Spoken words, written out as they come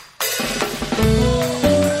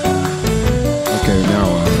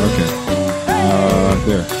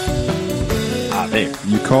There. There.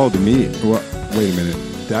 You called me. Well, wait a minute.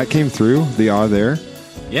 That came through? The there?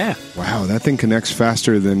 Yeah. Wow, that thing connects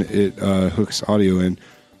faster than it hooks audio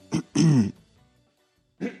in.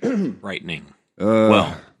 Frightening.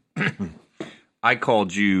 Well, I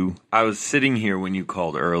called you. I was sitting here when you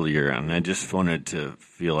called earlier, and I just wanted to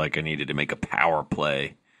feel like I needed to make a power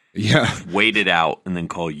play. Yeah. Wait it out and then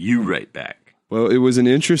call you right back. Well, it was an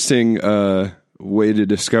interesting way to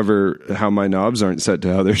discover how my knobs aren't set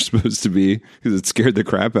to how they're supposed to be, because it scared the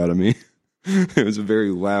crap out of me. It was a very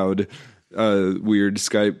loud, weird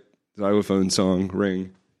Skype xylophone song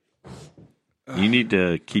ring. You need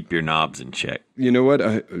to keep your knobs in check. You know what?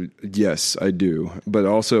 Yes, I do. But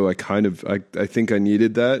also, I think I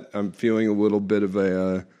needed that. I'm feeling a little bit of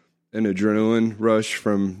an adrenaline rush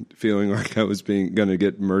from feeling like I was going to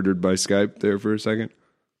get murdered by Skype there for a second.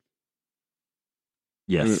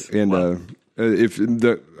 Yes. And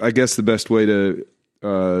I guess the best way to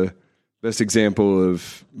best example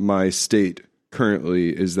of my state currently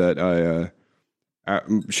is that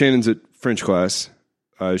Shannon's at French class.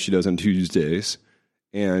 She does on Tuesdays,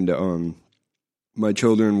 and my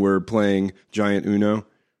children were playing Giant Uno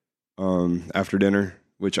after dinner,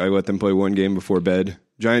 which I let them play one game before bed.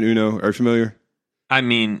 Giant Uno, are you familiar? I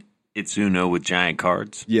mean, it's Uno with giant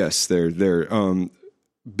cards. Yes, they're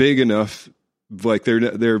big enough, like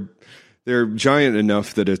they're giant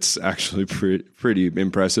enough that it's actually pretty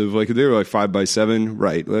impressive. Like they're like 5x7,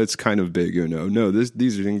 right? That's kind of big Uno. No,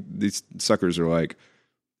 these suckers are like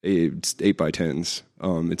 8x10s.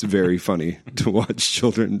 It's very funny to watch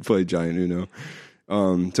children play Giant Uno.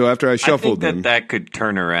 So after I shuffled them, that could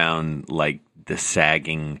turn around like the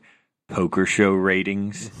sagging poker show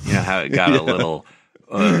ratings. You know how it got a little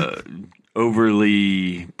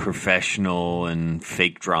overly professional and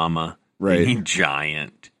fake drama. Right? You need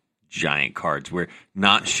giant cards. Where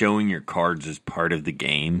not showing your cards as part of the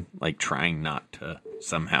game, like trying not to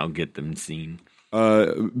somehow get them seen.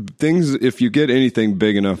 Things, if you get anything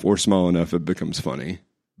big enough or small enough, it becomes funny.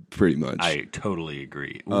 Pretty much. I totally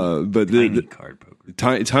agree. But tiny card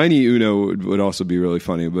poker. Tiny Uno would also be really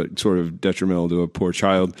funny, but sort of detrimental to a poor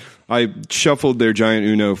child. I shuffled their Giant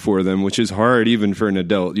Uno for them, which is hard even for an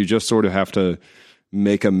adult. You just sort of have to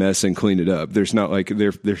make a mess and clean it up. There's not like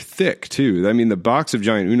they're thick too. I mean, the box of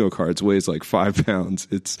Giant Uno cards weighs like 5 pounds.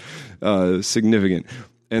 It's significant.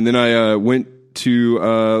 And then I went to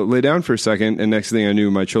lay down for a second, and next thing I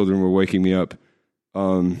knew, my children were waking me up,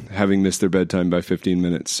 having missed their bedtime by 15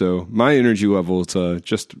 minutes. So my energy level is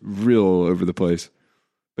just real all over the place.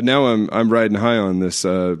 But now I'm riding high on this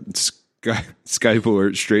Skype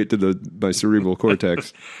alert straight to my cerebral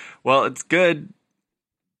cortex. Well, it's good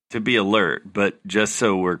to be alert, but just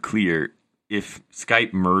so we're clear, if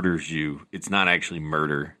Skype murders you, it's not actually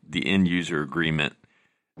murder. The end user agreement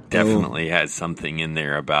definitely has something in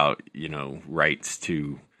there about, rights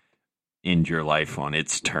to end your life on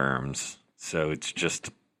its terms. So it's just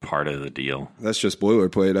part of the deal. That's just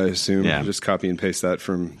boilerplate, I assume. Yeah. Just copy and paste that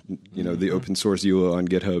from, the open source EULA on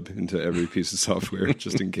GitHub into every piece of software,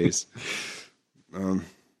 just in case.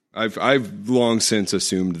 I've long since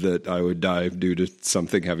assumed that I would die due to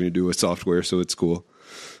something having to do with software, so it's cool.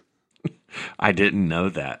 I didn't know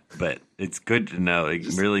that, but it's good to know. It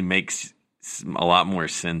really makes a lot more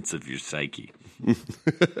sense of your psyche.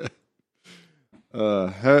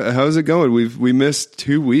 How's it going? We missed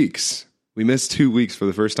 2 weeks. We missed 2 weeks for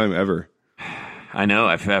the first time ever. I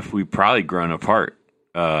know. We've probably grown apart.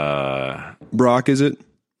 Brock, is it?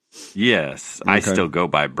 Yes. Okay. I still go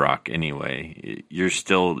by Brock anyway. You're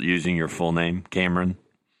still using your full name, Cameron?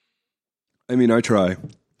 I mean, I try.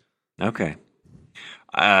 Okay.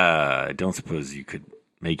 I don't suppose you could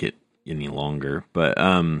make it any longer, but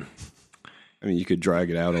I mean, you could drag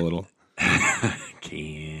it out a little.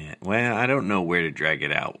 Can't. Well, I don't know where to drag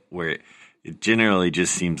it out. Where it generally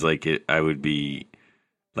just seems like I would be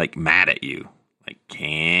like mad at you, like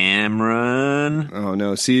Cameron. Oh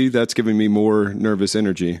no! See, that's giving me more nervous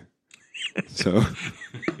energy. So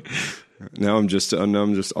now I'm just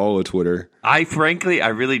all of Twitter. I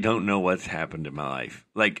really don't know what's happened in my life.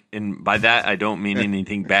 Like, and by that I don't mean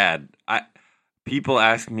anything bad. People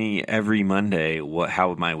ask me every Monday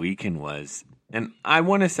how my weekend was. And I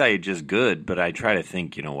want to say just good, but I try to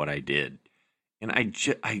think, what I did. And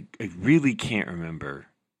I really can't remember.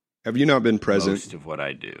 Have you not been present? Most of what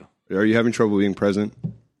I do. Are you having trouble being present?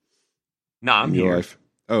 No, I'm here. Life?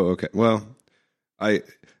 Oh, okay. Well, I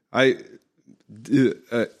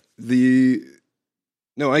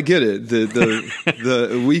get it.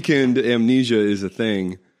 The weekend amnesia is a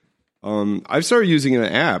thing. I've started using an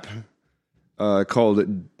app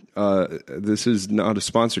called this is not a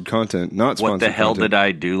sponsored content. Not sponsored. What the hell content. did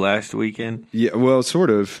I do last weekend? Yeah, well, sort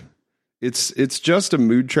of. It's just a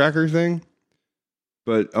mood tracker thing,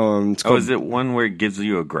 but it's called. Is it one where it gives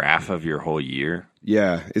you a graph of your whole year?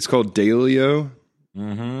 Yeah, it's called Dailyo,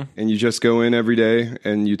 and you just go in every day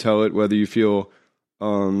and you tell it whether you feel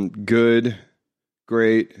good,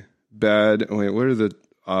 great, bad. Wait, what are the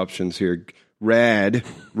options here? Rad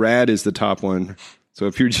is the top one. So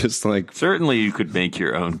if you're just like, certainly you could make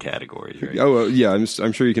your own categories, right? oh well, yeah, I'm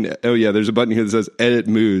sure you can. Oh yeah, there's a button here that says edit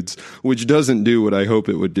moods, which doesn't do what I hope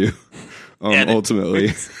it would do.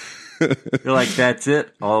 Ultimately, you're like, that's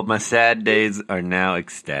it. All my sad days are now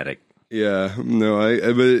ecstatic. Yeah, no,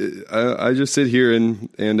 I just sit here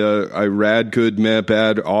and I rad, good, meh,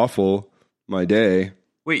 bad, awful my day.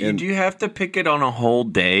 Wait, do you have to pick it on a whole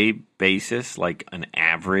day basis, like an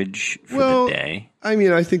average for the day? I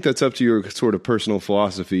mean, I think that's up to your sort of personal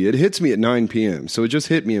philosophy. It hits me at 9 p.m., so it just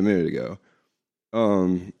hit me a minute ago.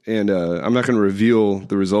 I'm not going to reveal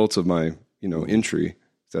the results of my, entry.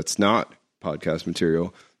 That's not podcast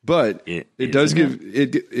material. But it does give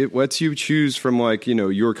it lets you choose from like,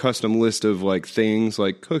 your custom list of like things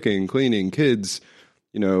like cooking, cleaning, kids,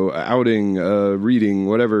 outing, reading,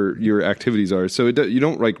 whatever your activities are. So you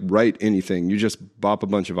don't like write anything. You just bop a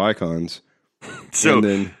bunch of icons.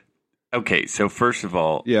 Okay. So first of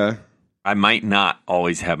all, yeah, I might not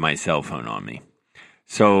always have my cell phone on me.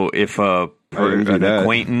 So if an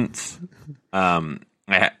acquaintance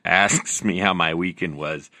asks me how my weekend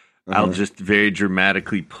was, I'll just very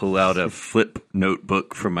dramatically pull out a flip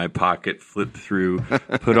notebook from my pocket, flip through,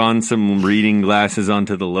 put on some reading glasses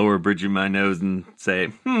onto the lower bridge of my nose and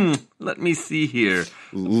say, let me see here.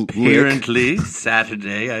 Apparently,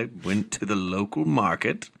 Saturday, I went to the local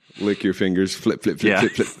market. Lick your fingers, flip, flip, flip,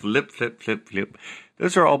 flip, flip. Flip, flip, flip, flip.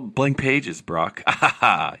 Those are all blank pages, Brock.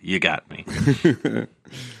 You got me.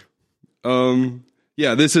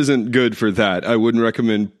 Yeah, this isn't good for that. I wouldn't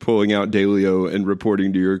recommend pulling out Dailyo and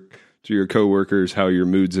reporting to your coworkers how your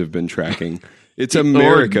moods have been tracking. It's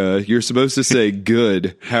America. You're supposed to say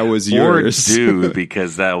good. How was yours? Or do,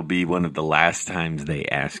 because that'll be one of the last times they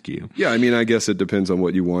ask you. Yeah, I mean, I guess it depends on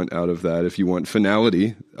what you want out of that. If you want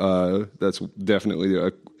finality, that's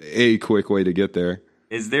definitely a quick way to get there.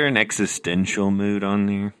 Is there an existential mood on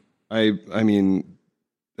there? I mean,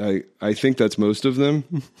 I think that's most of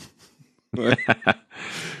them.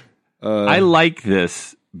 I like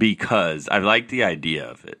this because I like the idea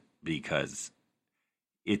of it because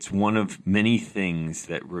it's one of many things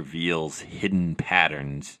that reveals hidden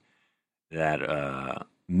patterns that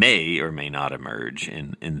may or may not emerge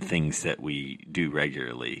in things that we do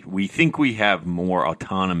regularly. We think we have more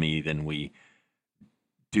autonomy than we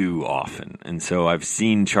do often. And so I've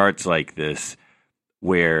seen charts like this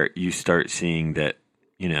where you start seeing that,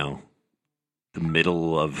 the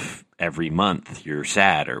middle of every month you're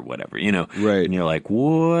sad or whatever, right. And you're like,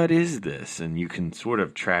 what is this? And you can sort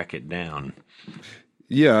of track it down.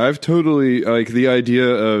 Yeah, I've totally like the idea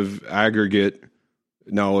of aggregate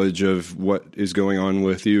knowledge of what is going on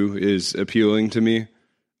with you is appealing to me.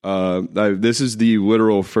 This is the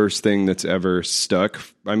literal first thing that's ever stuck.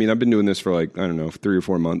 I mean, I've been doing this for 3 or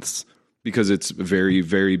 4 months because it's very,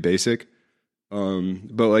 very basic.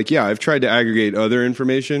 But I've tried to aggregate other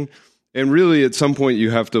information. And really, at some point, you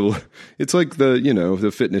have to. It's like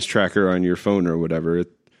the fitness tracker on your phone or whatever.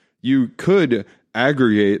 You could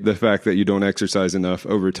aggregate the fact that you don't exercise enough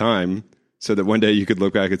over time, so that one day you could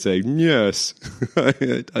look back and say, "Yes,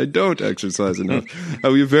 I don't exercise enough."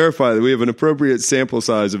 We verify that we have an appropriate sample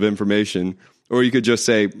size of information, or you could just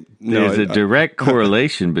say, "No." There's a direct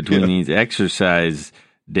correlation between these exercise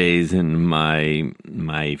days and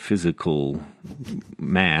my physical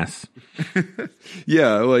mass.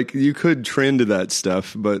 Yeah, you could trend to that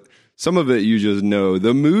stuff, but some of it you just know.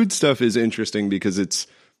 The mood stuff is interesting because it's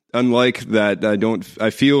unlike that. I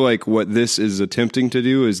feel like what this is attempting to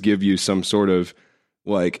do is give you some sort of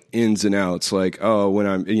ins and outs. When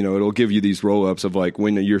I'm, it'll give you these roll ups of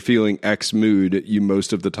when you're feeling X mood, you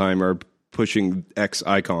most of the time are pushing X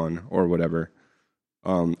icon or whatever.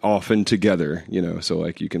 Often together, so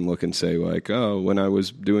you can look and say when I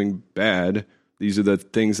was doing bad, these are the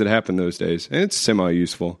things that happened those days. And it's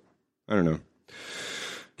semi-useful. I don't know.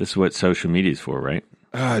 This is what social media is for, right?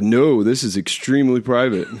 No, this is extremely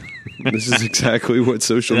private. This is exactly what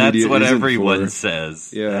social media is for. That's what everyone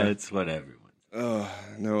says. Yeah. That's what everyone says.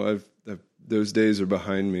 No, those days are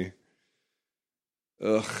behind me.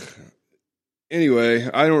 Ugh. Anyway,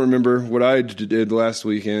 I don't remember what I did last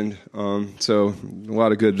weekend, so a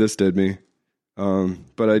lot of good this did me.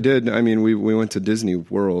 But I did. I mean, we went to Disney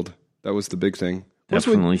World. That was the big thing.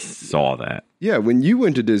 Definitely saw that. Yeah, when you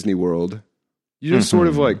went to Disney World, You just sort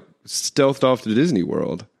of like stealthed off to Disney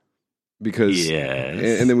World because,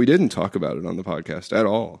 Yes. and then we didn't talk about it on the podcast at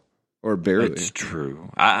all, or barely. It's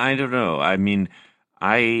true. I don't know. I mean,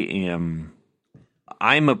 I'm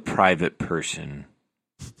a private person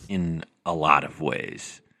in a lot of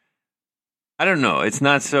ways. I don't know. It's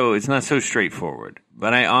not so straightforward,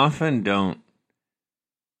 but I often don't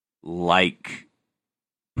like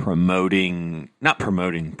promoting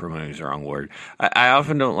is the wrong word. I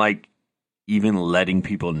often don't like even letting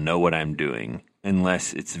people know what I'm doing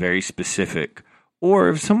unless it's very specific, or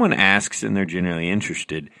if someone asks and they're generally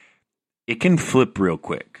interested, it can flip real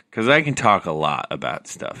quick because I can talk a lot about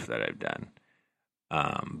stuff that I've done.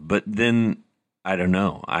 But then I don't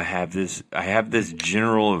know. I have this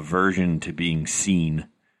general aversion to being seen,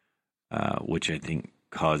 which I think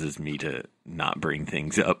causes me to not bring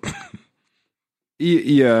things up.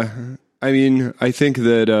 Yeah. I mean, I think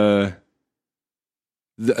that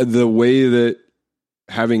the way that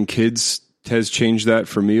having kids has changed that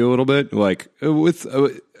for me a little bit. Like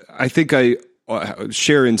I think I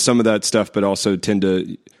share in some of that stuff, but also tend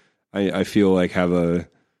to, I feel like have a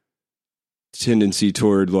tendency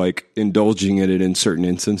toward like indulging in it in certain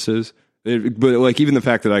instances. But like even the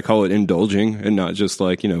fact that I call it indulging and not just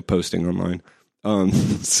like, posting online,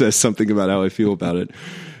 says something about how I feel about it.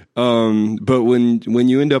 But when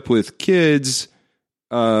you end up with kids,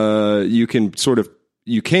 you can sort of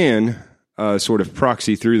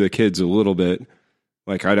proxy through the kids a little bit.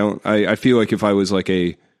 Like I feel like if I was like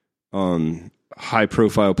a, high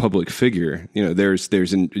profile public figure,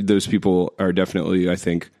 those people are definitely, I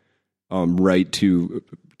think, right to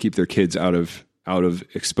keep their kids out of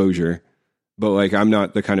exposure. But like, I'm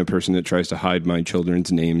not the kind of person that tries to hide my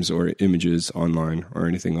children's names or images online or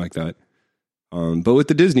anything like that. But with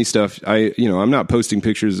the Disney stuff, I'm not posting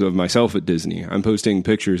pictures of myself at Disney. I'm posting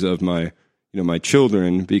pictures of my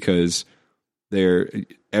children because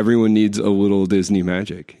everyone needs a little Disney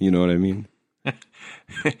magic. You know what I mean?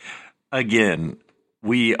 Again,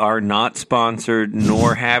 we are not sponsored,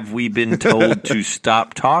 nor have we been told to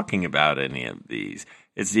stop talking about any of these.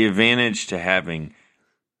 It's the advantage to having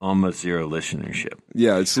almost zero listenership.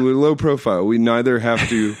 Yeah, it's low profile. We neither have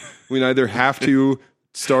to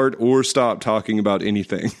start or stop talking about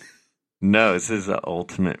anything. No, this is the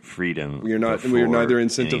ultimate freedom. We are neither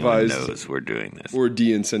incentivized knows we're doing this or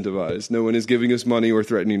de-incentivized. No one is giving us money or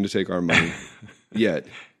threatening to take our money yet.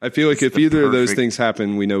 I feel like if either of those things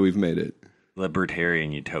happen, we know we've made it.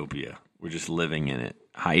 Libertarian utopia. We're just living in it,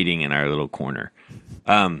 hiding in our little corner.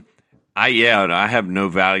 I have no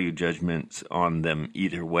value judgments on them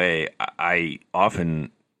either way. I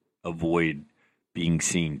often avoid being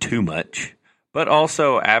seen too much, but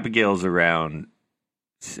also Abigail's around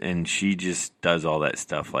and she just does all that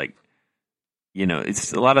stuff. Like,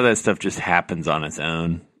 it's a lot of that stuff just happens on its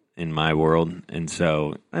own in my world. And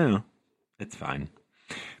so, I don't know, it's fine.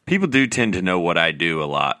 People do tend to know what I do a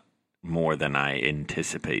lot more than I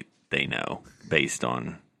anticipate they know based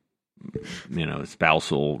on,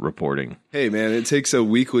 spousal reporting. Hey, man, it takes a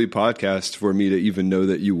weekly podcast for me to even know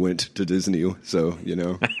that you went to Disney. So,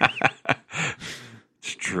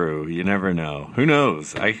 It's true. You never know. Who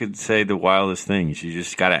knows? I could say the wildest things. You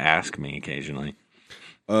just got to ask me occasionally.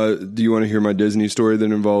 Do you want to hear my Disney story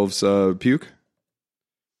that involves puke?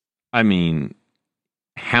 I mean,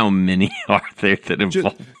 how many are there that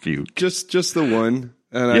involve puke? Just the one.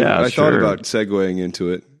 And I thought about segueing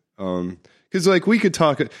into it. Because like we could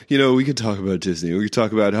talk about Disney. We could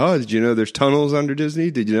talk about, did you know there's tunnels under Disney?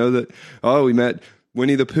 Did you know that? We met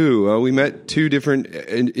Winnie the Pooh. We met two different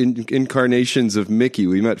incarnations of Mickey.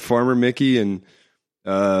 We met Farmer Mickey and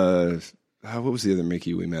what was the other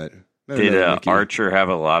Mickey we met? Did Archer have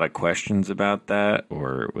a lot of questions about that,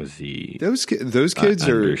 or was he? Those kids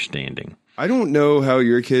are understanding. I don't know how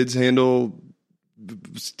your kids handle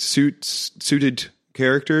suited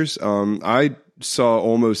characters. I saw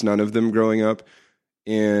almost none of them growing up,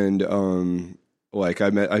 and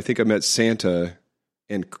I think I met Santa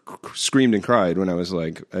and screamed and cried when I was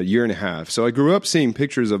like a year and a half. So I grew up seeing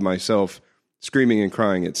pictures of myself screaming and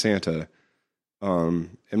crying at Santa.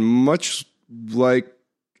 And much like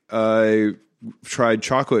I tried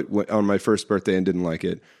chocolate on my first birthday and didn't like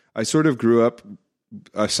it, I sort of grew up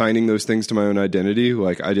assigning those things to my own identity.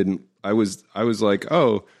 Like I was like,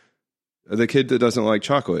 oh, the kid that doesn't like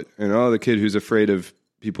chocolate, and the kid who's afraid of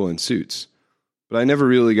people in suits. But I never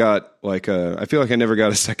really got I feel like I never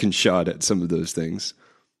got a second shot at some of those things.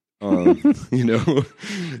 And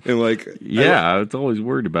I was always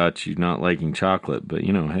worried about you not liking chocolate, but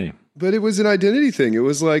hey. But it was an identity thing. It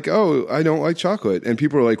was like, oh, I don't like chocolate. And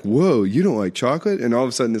people are like, whoa, you don't like chocolate? And all of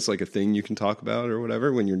a sudden it's like a thing you can talk about or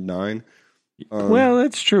whatever when you're 9. Well,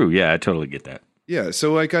 that's true. Yeah, I totally get that. Yeah,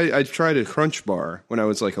 so like I tried a Crunch Bar when I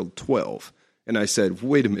was like 12, and I said,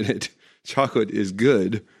 "Wait a minute, chocolate is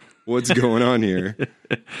good. What's going on here?"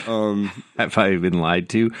 Have I been lied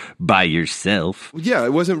to by yourself? Yeah,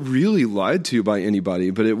 it wasn't really lied to by anybody,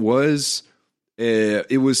 but it was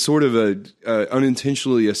sort of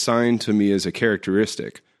unintentionally assigned to me as a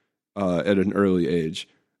characteristic at an early age.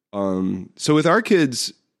 So with our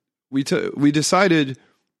kids, we decided.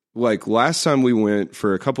 Like last time we went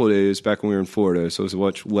for a couple of days back when we were in Florida, so it was a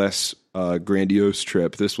much less grandiose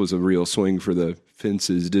trip. This was a real swing for the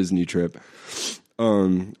fences Disney trip.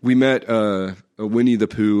 We met a Winnie the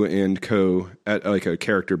Pooh and co at like a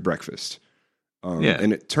character breakfast.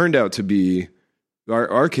 And it turned out to be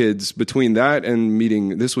our kids between that and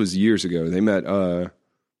meeting. This was years ago. They met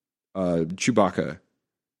Chewbacca.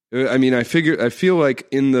 I mean, I feel like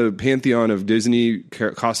in the pantheon of Disney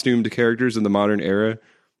costumed characters in the modern era,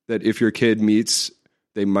 that if your kid meets,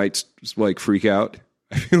 they might like freak out.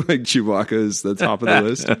 I feel like Chewbacca is the top of the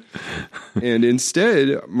list. And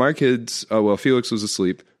instead, my kids, Felix was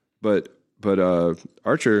asleep, but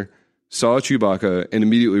Archer saw Chewbacca and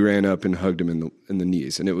immediately ran up and hugged him in the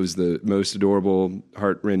knees. And it was the most adorable,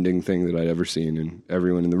 heart-rending thing that I'd ever seen. And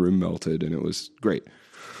everyone in the room melted, and it was great.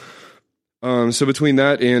 So between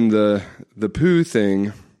that and the Pooh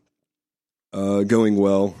thing, going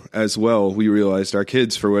well as well, we realized our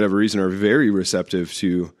kids, for whatever reason, are very receptive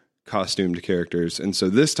to costumed characters. And so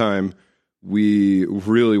this time we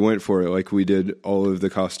really went for it. Like we did all of the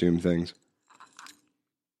costume things.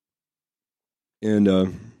 And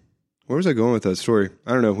where was I going with that story?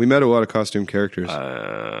 I don't know. We met a lot of costume characters.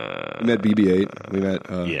 We met BB-8. We met.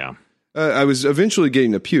 Yeah. I was eventually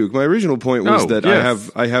getting to puke. My original point was that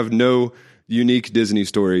yes. I have no unique Disney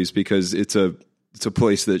stories because it's a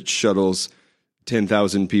place that shuttles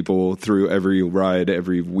 10,000 people through every ride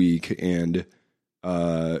every week, and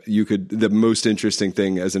the most interesting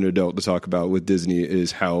thing as an adult to talk about with Disney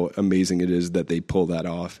is how amazing it is that they pull that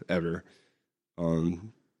off ever.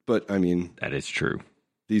 But I mean, that is true.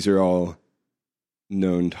 These are all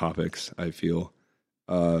known topics, I feel.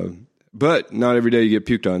 But not every day you get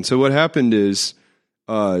puked on. So what happened is,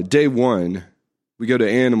 day one, we go to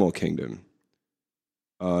Animal Kingdom.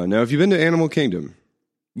 Now, have you been to Animal Kingdom?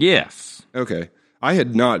 Yes. Okay. I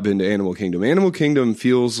had not been to Animal Kingdom. Animal Kingdom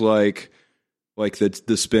feels like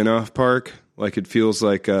the spin-off park. Like it feels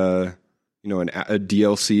like a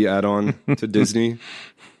DLC add-on to Disney.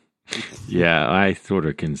 Yeah, I sort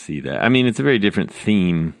of can see that. I mean, it's a very different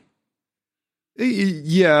theme.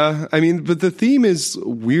 Yeah, I mean, but the theme is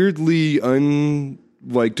weirdly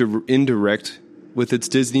indirect with its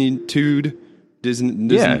Disney-tude.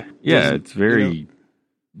 Disney. Yeah, it's very.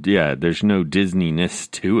 Yeah, there's no Disney-ness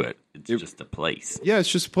to it. It's just a place. Yeah, it's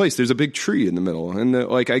just a place. There's a big tree in the middle, and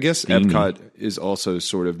I guess Epcot is also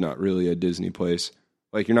sort of not really a Disney place.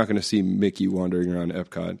 Like you're not going to see Mickey wandering around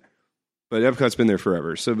Epcot, but Epcot's been there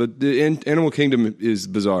forever. So, but the Animal Kingdom is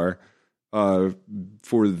bizarre.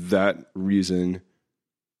 For that reason,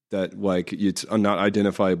 that like it's not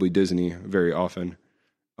identifiably Disney very often.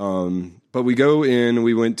 But we go in.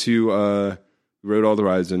 We went to rode all the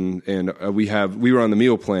rides, and we were on the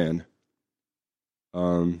meal plan.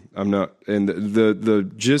 I'm not, and the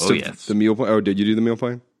gist of the meal plan. Oh, did you do the meal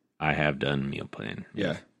plan? I have done meal plan.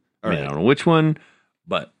 Yeah. I don't know which one,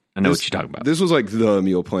 but I know what you're talking about. This was like the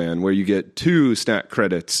meal plan where you get 2 snack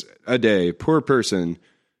credits a day per person.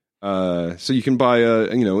 So you can buy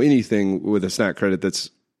anything with a snack credit that's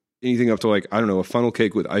anything up to like, I don't know, a funnel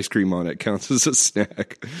cake with ice cream on it counts as a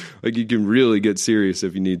snack. Like you can really get serious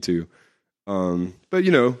if you need to. But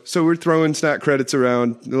so we're throwing snack credits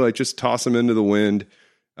around, like just toss them into the wind.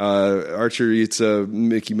 Archer eats a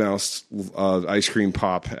Mickey Mouse ice cream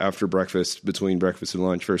pop after breakfast, between breakfast and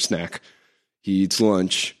lunch for a snack. He eats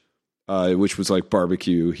lunch, which was like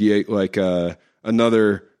barbecue. He ate like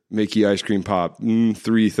another Mickey ice cream pop,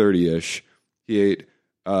 3:30ish. He ate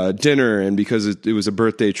dinner, and because it was a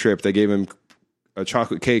birthday trip, they gave him a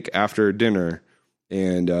chocolate cake after dinner.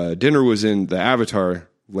 And dinner was in the Avatar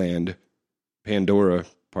land, Pandora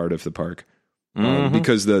part of the park,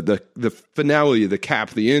 because the finale,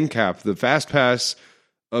 the end cap, the fast pass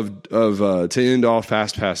of to end all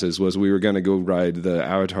fast passes was we were going to go ride the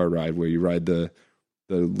Avatar ride where you ride the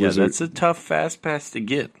lizard. Yeah, that's a tough fast pass to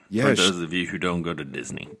get for those of you who don't go to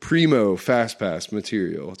Disney. Primo fast pass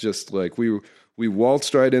material. Just like we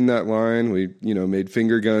waltzed right in that line. We made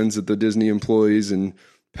finger guns at the Disney employees and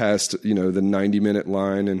passed the 90-minute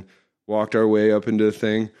line and walked our way up into the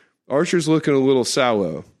thing. Archer's looking a little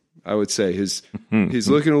sallow, I would say. He's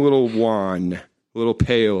looking a little wan, a little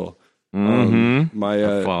pale.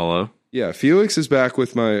 I follow. Yeah, Felix is back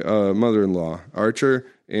with my mother-in-law. Archer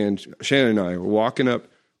and Shannon and I were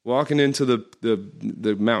walking into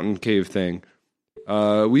the mountain cave thing.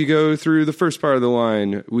 We go through the first part of the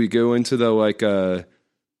line. We go into the like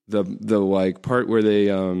part where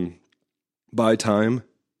they buy time.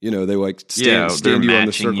 You know, they like stand you on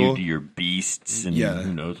the circle. You to your beasts, and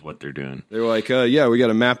who knows what they're doing. They're like, we got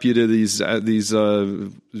to map you to these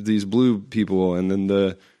blue people, and then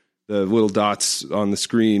the little dots on the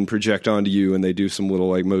screen project onto you, and they do some little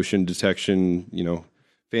like motion detection,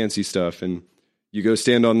 fancy stuff, and you go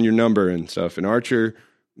stand on your number and stuff. And Archer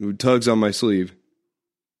tugs on my sleeve.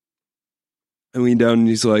 I lean down, and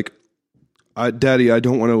he's like, Daddy, I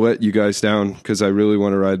don't want to let you guys down because I really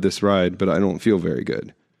want to ride this ride, but I don't feel very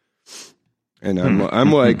good. And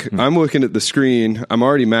I'm like, I'm looking at the screen. I'm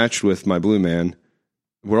already matched with my blue man.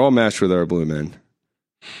 We're all matched with our blue men.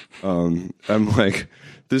 I'm like,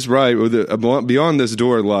 this ride, beyond this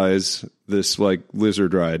door lies this like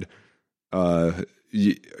lizard ride. Do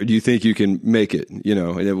you think you can make it?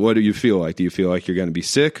 And what do you feel like? Do you feel like you're going to be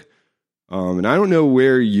sick? And I don't know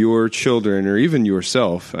where your children or even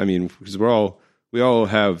yourself, I mean, because we all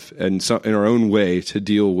have in our own way to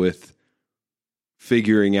deal with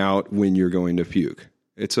figuring out when you're going to puke.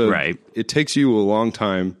 It takes you a long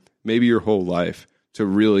time, maybe your whole life, to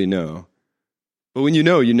really know. But when you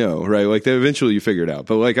know, right? Like eventually you figure it out.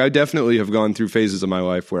 But like I definitely have gone through phases of my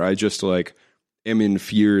life where I just like am in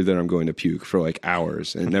fear that I'm going to puke for like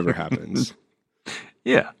hours and it never happens.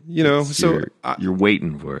 Yeah. You're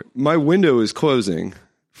waiting for it. My window is closing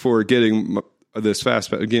for getting this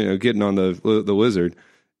fast, getting on the lizard.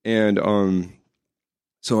 And,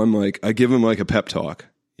 so I'm like, I give him like a pep talk,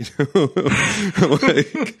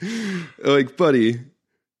 like, buddy,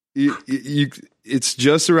 it's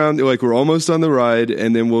just around, like, we're almost on the ride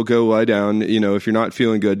and then we'll go lie down. If you're not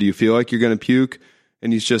feeling good, do you feel like you're going to puke?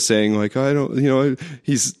 And he's just saying like, I don't, no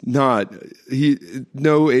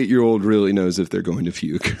 8-year-old really knows if they're going to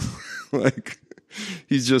puke. Like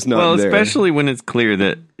he's just not well, there. Especially when it's clear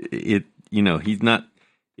that he's not,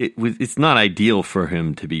 it's not ideal for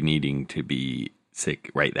him to be needing to be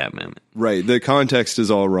sick right that moment. Right. The context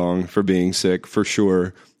is all wrong for being sick, for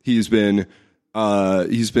sure. He's been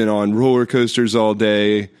on roller coasters all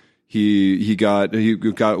day. We went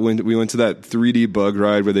to that 3D bug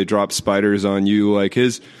ride where they drop spiders on you. Like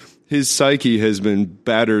his psyche has been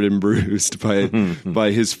battered and bruised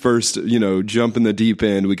by his first, jump in the deep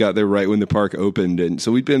end. We got there right when the park opened. And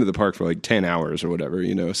so we'd been to the park for like 10 hours or whatever,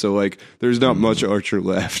 so like there's not much Archer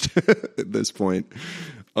left at this point.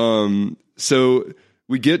 So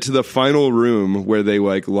we get to the final room where they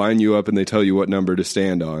like line you up and they tell you what number to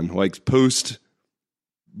stand on, like post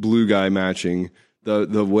blue guy matching.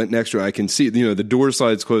 The next row I can see, the door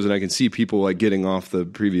slides closed and I can see people like getting off the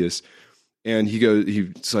previous. And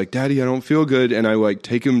he's like, Daddy, I don't feel good. And I like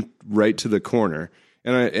take him right to the corner.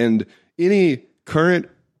 And any current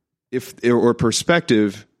or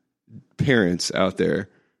prospective parents out there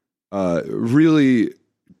really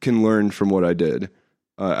can learn from what I did,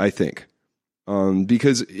 I think.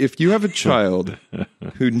 Because if you have a child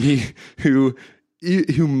who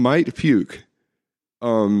might puke,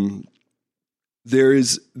 there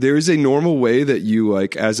is a normal way that you,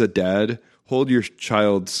 like, as a dad, hold your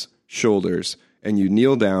child's shoulders and you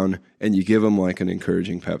kneel down and you give them like an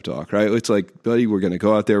encouraging pep talk, right? It's like, buddy, we're going to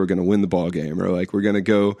go out there, we're going to win the ball game, or like we're going to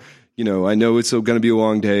go. I know it's going to be a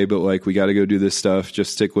long day, but like we got to go do this stuff.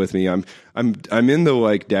 Just stick with me. I'm in the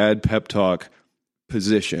like dad pep talk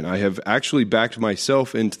position. I have actually backed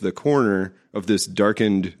myself into the corner of this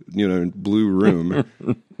darkened, blue room,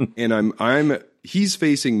 and he's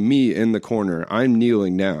facing me in the corner. I'm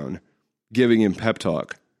kneeling down, giving him pep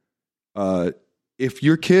talk. If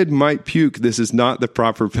your kid might puke, this is not the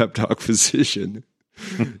proper pep talk position.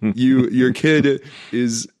 Your kid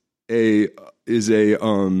is a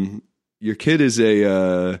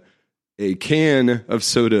can of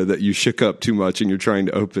soda that you shook up too much and you're trying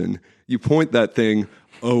to open. You point that thing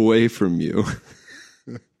away from you.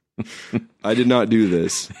 I did not do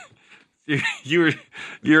this.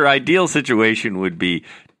 Your ideal situation would be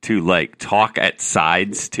to like talk at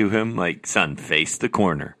sides to him, like, son, face the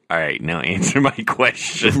corner. All right, now answer my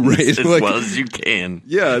questions as well as you can.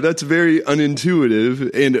 Yeah, that's very unintuitive,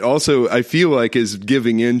 and also I feel like is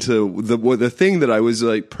giving into the thing that I was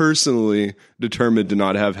like personally determined to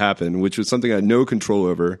not have happen, which was something I had no control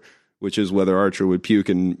over, which is whether Archer would puke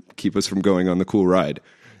and keep us from going on the cool ride.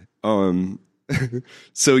 So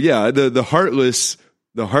yeah, the heartless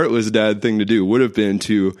dad thing to do would have been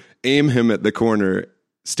to aim him at the corner,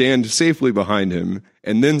 stand safely behind him,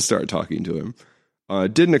 and then start talking to him.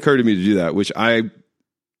 It didn't occur to me to do that, which I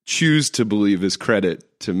choose to believe is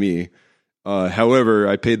credit to me. However,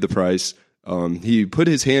 I paid the price. He put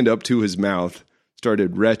his hand up to his mouth,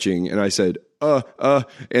 started retching, and I said,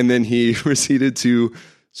 and then he proceeded to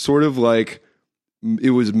sort of like,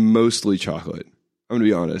 it was mostly chocolate. I'm going to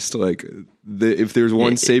be honest. Like, if there's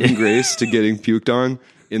one saving grace to getting puked on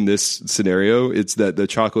in this scenario, it's that the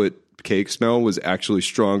chocolate cake smell was actually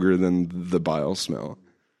stronger than the bile smell.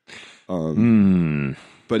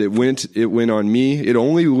 But it went on me. It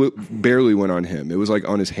only barely went on him. It was like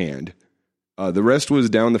on his hand. The rest was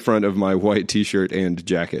down the front of my white t-shirt and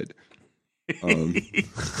jacket.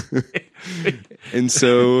 And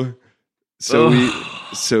so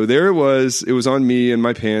there it was. It was on me and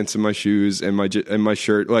my pants and my shoes and my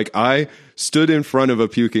shirt. Like, I stood in front of a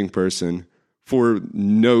puking person for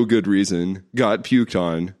no good reason, got puked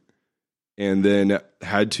on, and then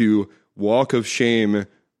had to walk of shame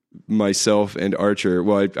myself and Archer.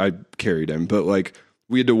 Well, I carried him, but like,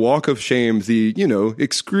 we had to walk of shame the,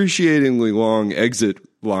 excruciatingly long exit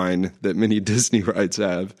line that many Disney rides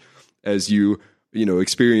have as you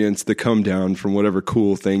experience the come down from whatever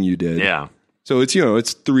cool thing you did. Yeah. So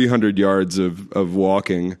it's 300 yards of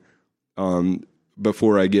walking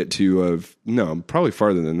before I get to probably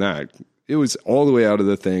farther than that. It was all the way out of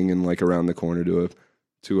the thing and like around the corner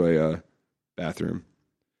to a bathroom.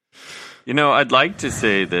 I'd like to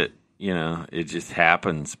say that, it just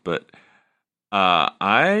happens, but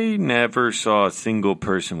I never saw a single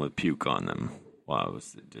person with puke on them while I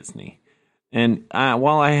was at Disney. And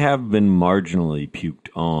while I have been marginally puked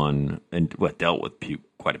on and dealt with puke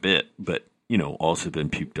quite a bit, but, also been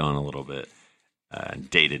puked on a little bit,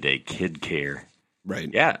 day-to-day kid care. Right.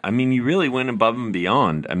 Yeah. I mean, you really went above and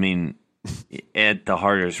beyond. I mean, at the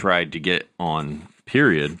hardest ride to get on,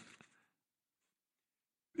 period.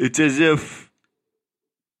 It's as if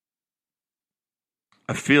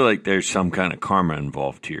I feel like there's some kind of karma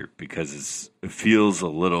involved here because it feels a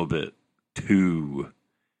little bit too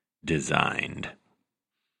designed.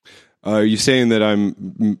 Are you saying that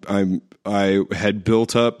I had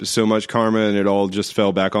built up so much karma and it all just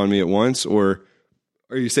fell back on me at once, or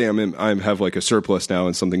are you saying I have like a surplus now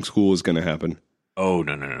and something cool is going to happen? Oh,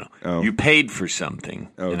 no. Oh. You paid for something,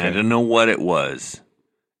 okay. And I don't know what it was,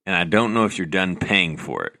 and I don't know if you're done paying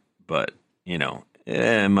for it, but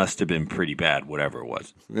it must have been pretty bad, whatever it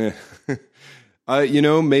was. Maybe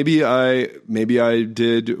I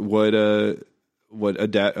did what a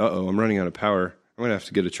dad. I'm running out of power. I'm gonna have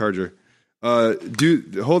to get a charger.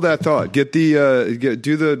 Hold that thought. Do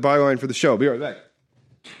the byline for the show. Be right back.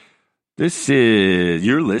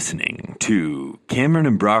 You're listening to Cameron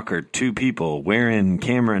and Brock are two people, wherein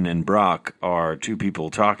Cameron and Brock are two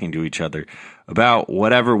people talking to each other about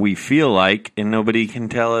whatever we feel like, and nobody can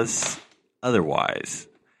tell us otherwise.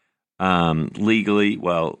 Legally,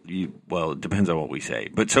 it depends on what we say.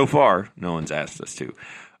 But so far, no one's asked us to.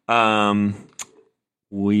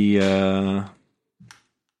 We,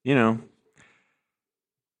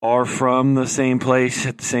 are from the same place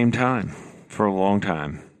at the same time for a long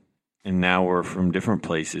time. And now we're from different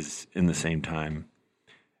places in the same time.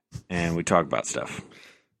 And we talk about stuff.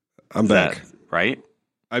 I'm back. Right?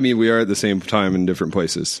 I mean, we are at the same time in different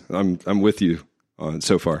places. I'm with you on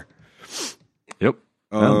so far. Yep.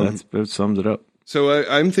 That sums it up. So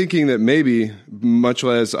I'm thinking that maybe, much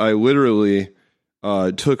as I literally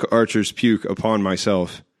took Archer's puke upon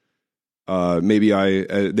myself, maybe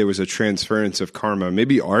there was a transference of karma.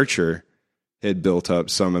 Maybe Archer had built up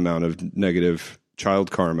some amount of negative child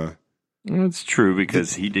karma. That's true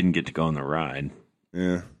because he didn't get to go on the ride.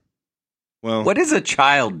 Yeah. Well, what is a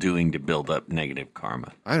child doing to build up negative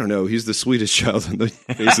karma? I don't know. He's the sweetest child on the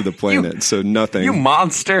face of the planet, so nothing. You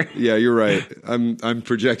monster. Yeah, you're right. I'm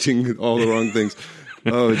projecting all the wrong things.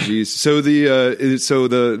 Oh, geez. So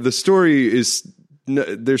the story is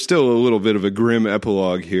there's still a little bit of a grim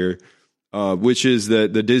epilogue here, which is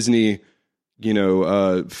that the Disney,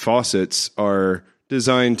 faucets are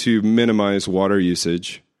designed to minimize water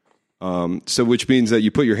usage. So which means that you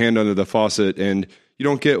put your hand under the faucet and you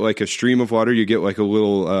don't get like a stream of water. You get like a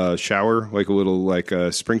little shower, like a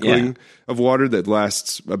little sprinkling of water that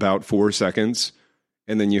lasts about 4 seconds.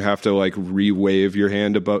 And then you have to like re-wave your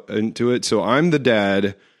hand into it. So I'm the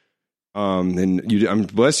dad. And I'm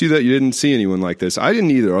bless you that you didn't see anyone like this. I didn't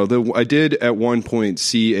either. Although I did at one point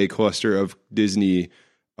see a cluster of Disney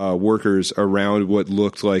workers around what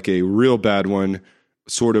looked like a real bad one,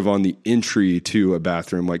 sort of on the entry to a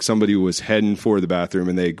bathroom. Like somebody was heading for the bathroom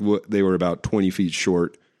and they were about 20 feet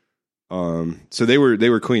short. So they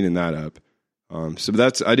were cleaning that up. So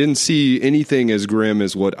I didn't see anything as grim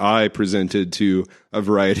as what I presented to a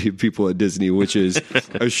variety of people at Disney, which is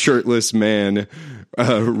a shirtless man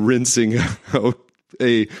rinsing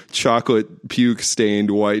a chocolate puke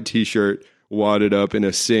stained white t-shirt wadded up in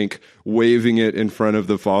a sink, waving it in front of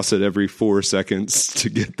the faucet every 4 seconds to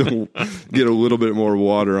get get a little bit more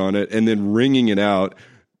water on it, and then wringing it out,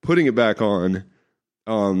 putting it back on,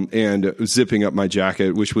 and zipping up my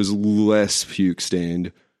jacket, which was less puke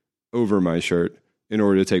stained, over my shirt in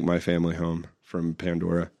order to take my family home from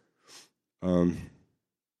Pandora.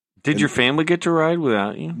 Did your family get to ride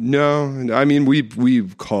without you? No, I mean we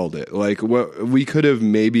called it. Like, what we could have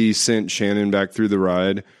maybe sent Shannon back through the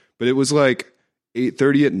ride, but it was like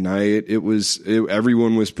 8:30 at night.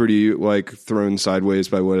 Everyone was pretty like thrown sideways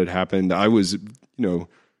by what had happened. I was,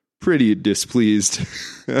 pretty displeased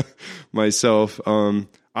myself. I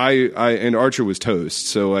and Archer was toast,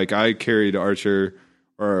 so like I carried Archer,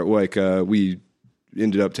 or like we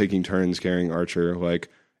ended up taking turns carrying Archer, like.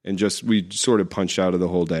 And we sort of punched out of the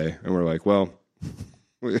whole day. And we're like, well,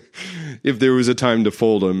 if there was a time to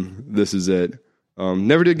fold him, this is it.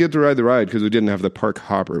 Never did get to ride the ride because we didn't have the park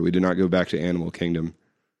hopper. We did not go back to Animal Kingdom.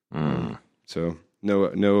 So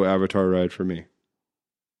no Avatar ride for me.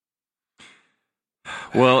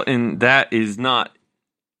 Well, and that is not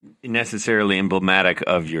necessarily emblematic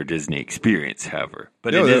of your Disney experience, however.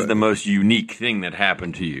 But it is the most unique thing that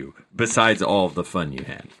happened to you, besides all of the fun you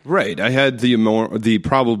had. Right. I had the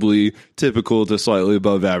probably typical to slightly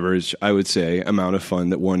above average, I would say, amount of fun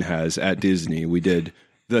that one has at Disney. We did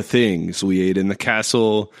the things. We ate in the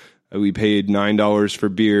castle. We paid $9 for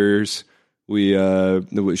beers.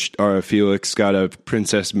 Felix got a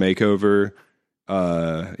princess makeover.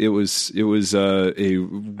 It was a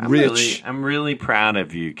rich. I'm really proud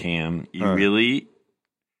of you, Cam. You really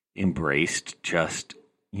embraced just,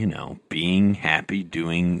 being happy,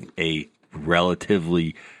 doing a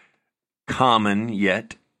relatively common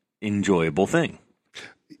yet enjoyable thing.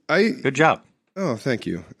 Good job. Oh, thank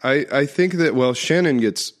you. I think that, Shannon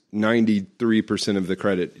gets 93% of the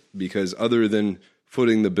credit because other than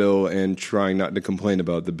footing the bill and trying not to complain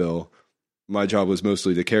about the bill, my job was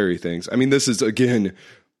mostly to carry things. I mean, this is, again,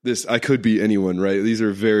 I could be anyone, right? These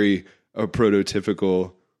are very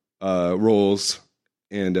prototypical roles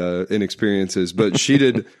and experiences, but she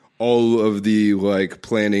did all of the like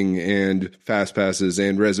planning and fast passes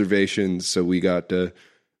and reservations. So we got to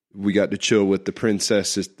chill with the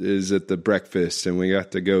princesses at the breakfast, and we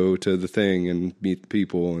got to go to the thing and meet the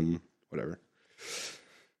people and whatever.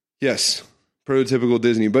 Yes. Prototypical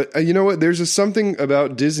Disney. But you know what? There's something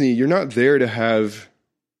about Disney. You're not there to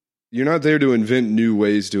invent new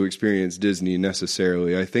ways to experience Disney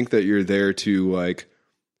necessarily. I think that you're there to like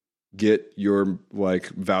get your like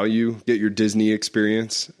value, get your Disney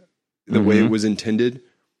experience the way it was intended.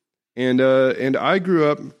 And I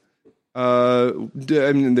grew up, I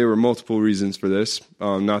mean, there were multiple reasons for this,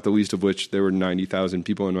 not the least of which there were 90,000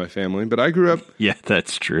 people in my family, but I grew up. Yeah,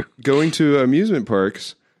 that's true. Going to amusement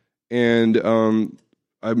parks. And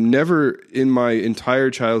I've never in my entire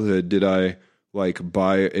childhood did I like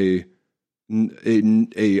buy a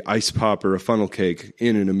ice pop or a funnel cake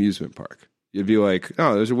in an amusement park. You'd be like,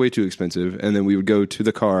 oh, those are way too expensive. And then we would go to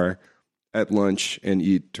the car at lunch and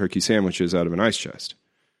eat turkey sandwiches out of an ice chest.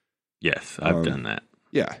 Yes, I've done that.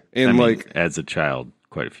 Yeah. And as a child,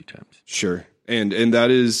 quite a few times. Sure. And that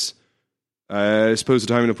is, I suppose, a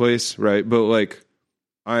time and a place, right? But like,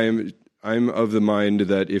 I'm of the mind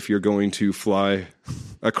that if you're going to fly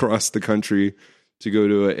across the country to go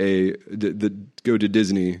to go to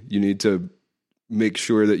Disney, you need to make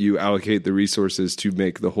sure that you allocate the resources to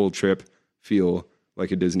make the whole trip feel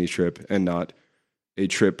like a Disney trip and not a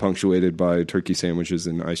trip punctuated by turkey sandwiches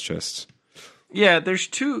and ice chests. Yeah, there's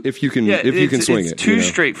two. If you can swing it, it's too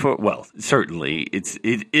straightforward. Well, certainly,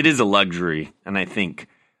 it is a luxury, and I think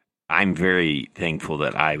I'm very thankful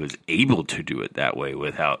that I was able to do it that way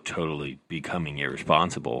without totally becoming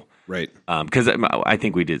irresponsible. Right. Because I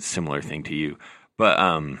think we did a similar thing to you. But,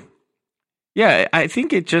 yeah, I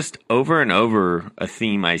think it just over and over a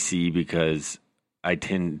theme I see because I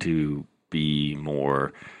tend to be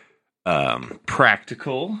more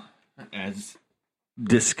practical, as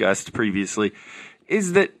discussed previously,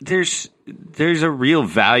 is that there's a real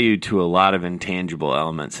value to a lot of intangible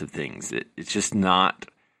elements of things. It's just not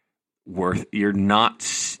worth. You're not.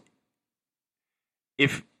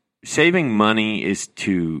 If saving money is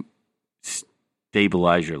to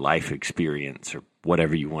stabilize your life experience or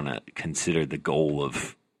whatever you want to consider the goal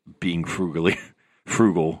of being frugal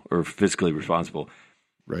or fiscally responsible,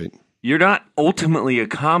 right? You're not ultimately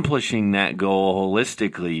accomplishing that goal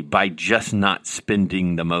holistically by just not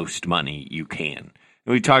spending the most money you can.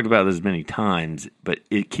 And we talked about this many times, but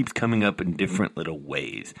it keeps coming up in different little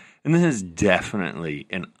ways. And this is definitely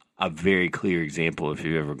a very clear example if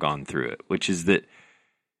you've ever gone through it, which is that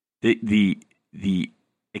the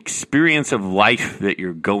experience of life that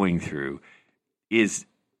you're going through is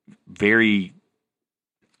very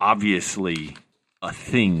obviously a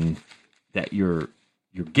thing that you're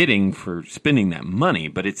getting for spending that money,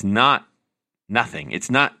 but it's not nothing.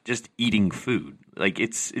 It's not just eating food. Like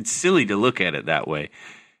it's silly to look at it that way.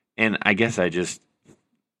 And I guess I just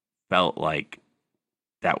felt like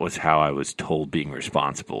that was how I was told being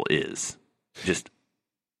responsible is. Just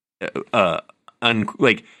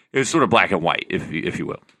like it was sort of black and white, if you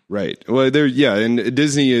will. Right. Well, and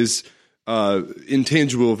Disney is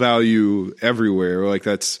intangible value everywhere. Like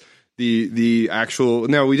that's the actual.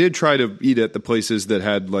 Now we did try to eat at the places that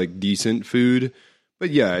had like decent food, but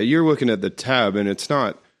yeah, you're looking at the tab, and it's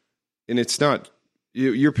not.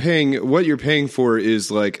 You're paying what you're paying for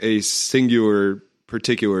is like a singular,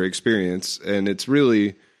 particular experience, and it's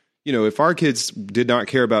really. If our kids did not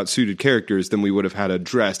care about suited characters, then we would have had a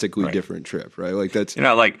drastically different trip, right? Like that's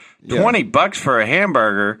like $20 for a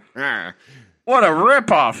hamburger. What a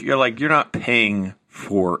ripoff! You're not paying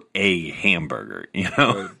for a hamburger,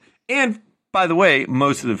 Right. And by the way,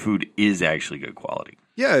 most of the food is actually good quality.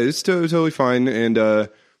 Yeah, it's totally fine, and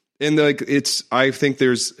like it's. I think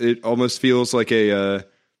it almost feels like there's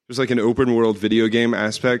like an open world video game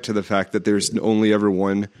aspect to the fact that there's only ever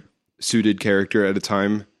one suited character at a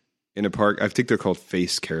time. In a park, I think they're called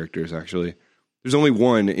face characters, actually. There's only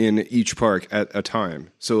one in each park at a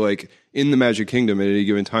time. So, like, in the Magic Kingdom at any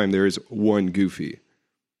given time, there is one Goofy.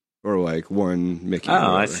 Or, like, one Mickey.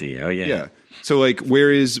 Oh, I see. Oh, yeah. Yeah. So, like,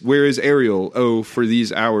 where is Ariel? Oh, for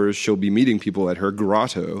these hours, she'll be meeting people at her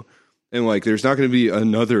grotto. And, like, there's not going to be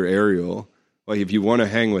another Ariel. Like, if you want to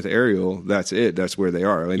hang with Ariel, that's it. That's where they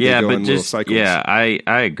are. Like, yeah, they go but in little cycles. Yeah, I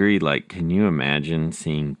agree. Like, can you imagine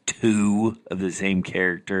seeing two of the same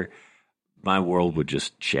character? My world would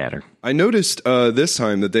just shatter. I noticed this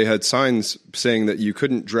time that they had signs saying that you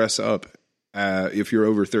couldn't dress up if you're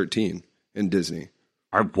over 13 in Disney.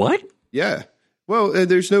 What? Yeah. Well,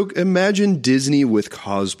 there's no. Imagine Disney with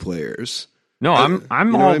cosplayers. No, I'm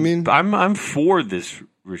you know what I mean? I'm for this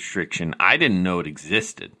restriction. I didn't know it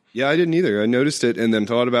existed. Yeah, I didn't either. I noticed it and then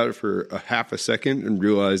thought about it for a half a second and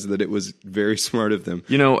realized that it was very smart of them.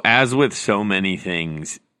 As with so many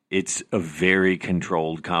things, it's a very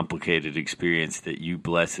controlled, complicated experience that you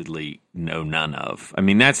blessedly know none of. I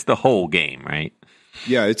mean, that's the whole game, right?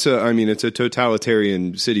 Yeah, it's a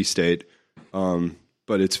totalitarian city-state,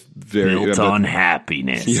 but it's very built on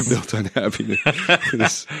happiness. Yeah, built on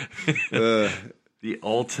happiness. The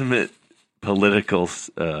ultimate political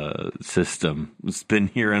system has been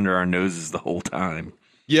here under our noses the whole time.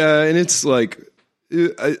 Yeah, and it's like,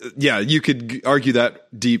 you could argue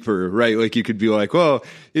that deeper, right? Like you could be like, well,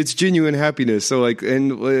 it's genuine happiness. So like,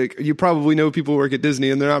 and like, you probably know people work at Disney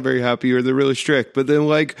and they're not very happy or they're really strict, but then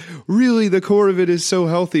like really the core of it is so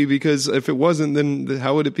healthy because if it wasn't, then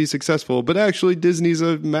how would it be successful? But actually Disney's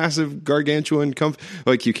a massive gargantuan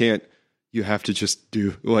like you have to just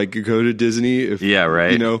go to Disney. Yeah,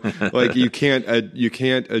 right. Like you can't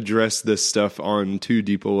address this stuff on too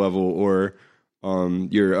deep a level or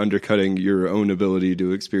you're undercutting your own ability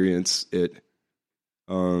to experience it,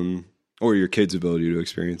 or your kid's ability to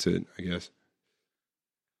experience it, I guess.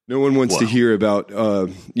 No one wants to hear about,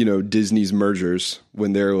 Disney's mergers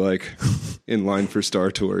when they're like in line for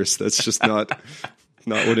Star Tours. That's just not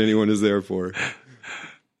what anyone is there for.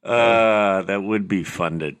 That would be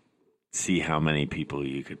fun to see how many people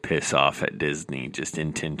you could piss off at Disney just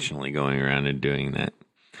intentionally going around and doing that.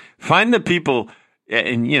 Find the people,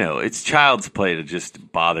 and it's child's play to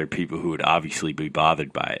just bother people who would obviously be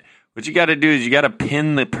bothered by it. What you got to do is you got to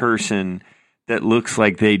pin the person that looks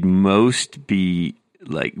like they'd most be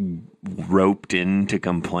like roped into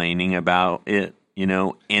complaining about it,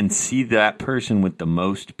 and see that person with the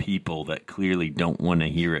most people that clearly don't want to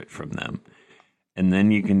hear it from them. And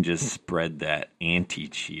then you can just spread that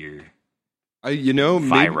anti-cheer.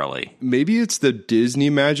 Virally. Maybe it's the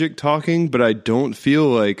Disney magic talking, but I feel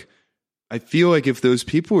like if those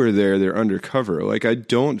people are there, they're undercover. Like I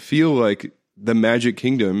don't feel like the Magic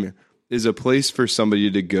Kingdom is a place for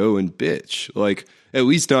somebody to go and bitch. Like at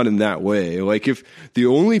least not in that way. Like if the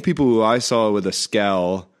only people who I saw with a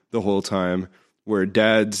scowl the whole time were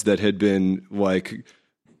dads that had been like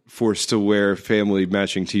forced to wear family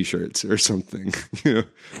matching T-shirts or something,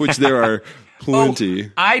 which there are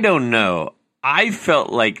plenty. I don't know. I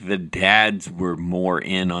felt like the dads were more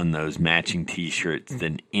in on those matching T-shirts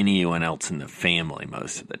than anyone else in the family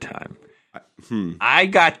most of the time. I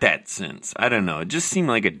got that sense. I don't know. It just seemed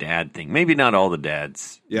like a dad thing. Maybe not all the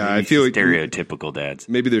dads. Yeah, maybe I feel like stereotypical dads.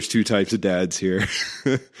 Maybe there's two types of dads here.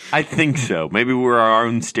 I think so. Maybe we're our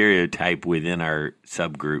own stereotype within our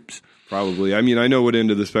subgroups. Probably. I mean, I know what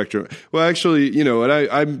end of the spectrum. Well, actually, you know,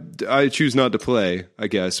 and I choose not to play, I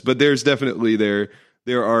guess. But there's definitely there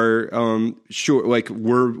are sure, like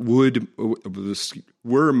were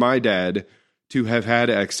my dad to have had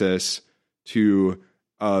access to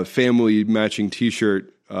family matching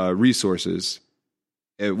T-shirt resources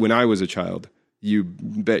when I was a child, you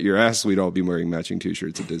bet your ass we'd all be wearing matching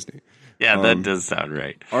T-shirts at Disney. Yeah, that does sound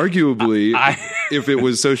right. Arguably, if it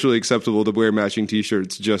was socially acceptable to wear matching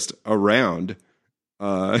T-shirts just around,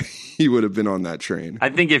 he would have been on that train. I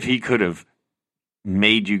think if he could have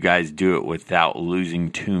made you guys do it without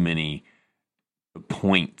losing too many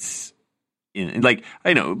points, like,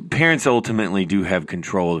 I know parents ultimately do have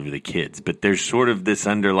control over the kids, but there's sort of this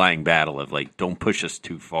underlying battle of like, don't push us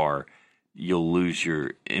too far, you'll lose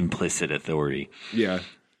your implicit authority. Yeah.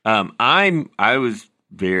 I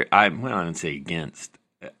wouldn't say against.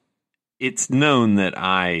 It's known that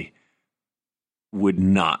I would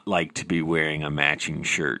not like to be wearing a matching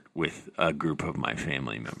shirt with a group of my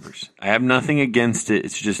family members. I have nothing against it.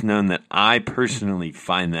 It's just known that I personally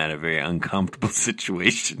find that a very uncomfortable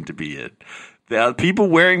situation to be in. The people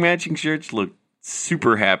wearing matching shirts look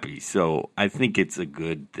super happy, so I think it's a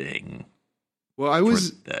good thing. Well, I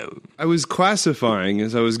was classifying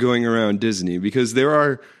as I was going around Disney because there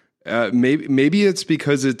are maybe it's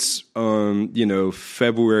because it's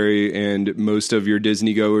February and most of your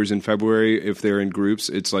Disney goers in February, if they're in groups,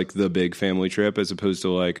 it's like the big family trip as opposed to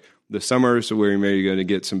like the summer, so where you're maybe going to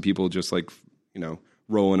get some people just like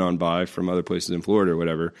rolling on by from other places in Florida or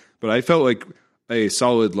whatever. But I felt like a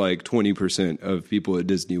solid like 20% of people at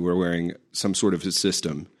Disney were wearing some sort of a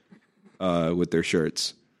system with their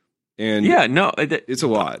shirts. And yeah, no, it's a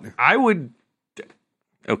lot. I would,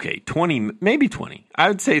 20, maybe 20. I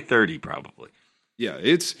would say 30 probably. Yeah,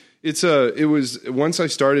 it was once I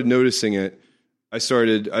started noticing it, I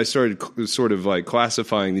started sort of like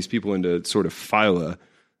classifying these people into sort of phyla,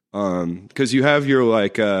 because you have your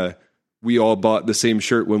like we all bought the same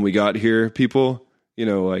shirt when we got here people.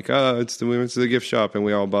 Like, it's the gift shop, and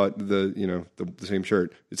we all bought the same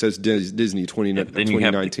shirt. It says Disney 2019. Then you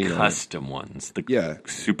have the custom ones,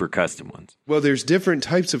 super custom ones. Well, there's different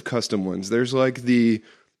types of custom ones. There's like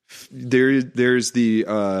there's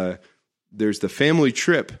the family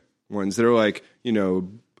trip ones that are like, the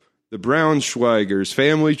Braunschweigers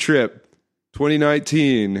family trip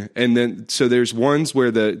 2019, and then so there's ones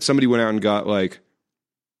where somebody went out and got like,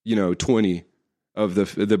 20. Of the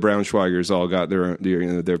Braunschweigers all got their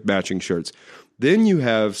matching shirts. Then you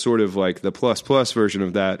have sort of like the plus version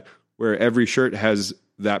of that, where every shirt has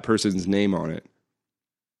that person's name on it,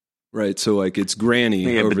 right? So like it's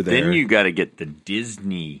Granny over there. Then you got to get the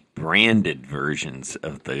Disney branded versions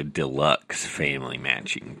of the deluxe family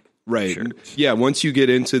matching, right? Shirts. Yeah, once you get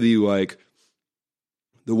into the like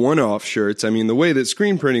the one-off shirts, I mean, the way that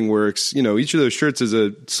screen printing works, each of those shirts is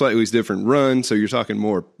a slightly different run, so you're talking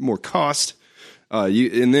more cost.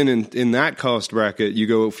 And then in that cost bracket, you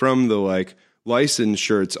go from the like licensed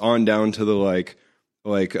shirts on down to the like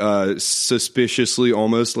suspiciously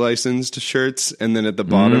almost licensed shirts, and then at the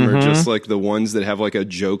bottom are just like the ones that have like a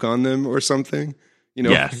joke on them or something.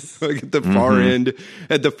 Yes. Like at the far end.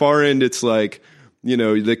 At the far end, it's like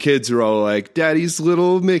the kids are all like, "Daddy's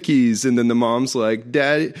little Mickeys," and then the mom's like,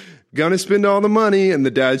 "Daddy, gonna spend all the money," and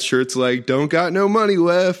the dad's shirt's like, "Don't got no money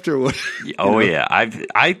left," or what. Yeah,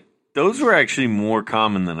 those were actually more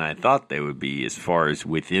common than I thought they would be as far as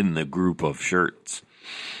within the group of shirts.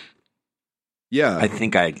 Yeah. I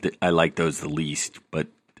think I like those the least, but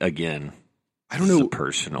again, I don't know. It's a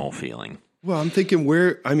personal feeling. Well, I'm thinking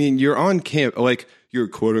you're on camp, like you're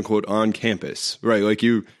quote unquote on campus, right? Like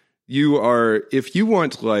you are, if you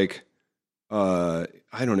want like, I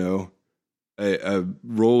don't know, a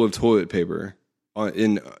roll of toilet paper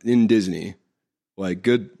in Disney, like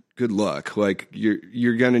good luck. Like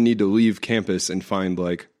you're going to need to leave campus and find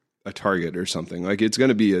like a Target or something. Like it's going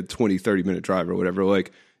to be a 20-30 minute drive or whatever.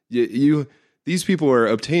 Like these people are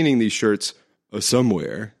obtaining these shirts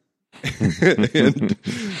somewhere. And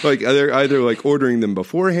like they're either like ordering them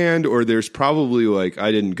beforehand, or there's probably like,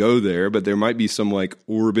 I didn't go there, but there might be some like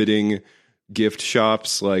orbiting gift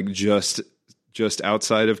shops like just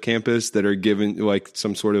outside of campus that are given like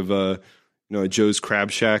some sort of a Joe's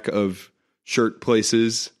Crab Shack of shirt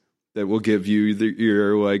places that will give you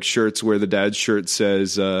your like shirts where the dad's shirt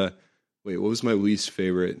says, what was my least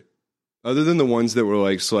favorite? Other than the ones that were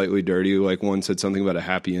like slightly dirty, like one said something about a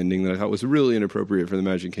happy ending that I thought was really inappropriate for the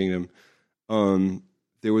Magic Kingdom.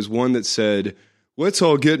 There was one that said, "Let's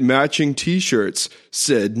all get matching T-shirts,"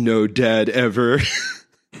 said no dad ever.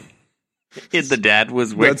 The dad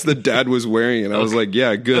was wearing. That's the dad was wearing it. I was like,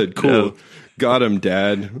 yeah, good, cool. No. Got him,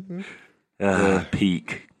 dad.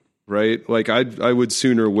 Peak. right? Like I would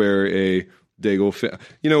sooner wear a Daigle.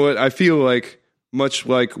 You know what? I feel like much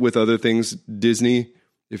like with other things, Disney,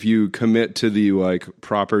 if you commit to the like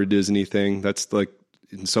proper Disney thing, that's like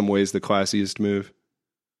in some ways the classiest move.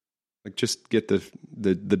 Like just get the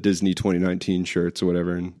Disney 2019 shirts or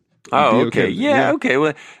whatever. And oh, okay. Yeah, okay.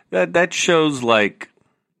 Well, that shows like,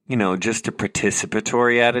 just a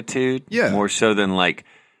participatory attitude. Yeah. More so than like,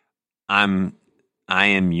 I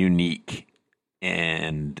am unique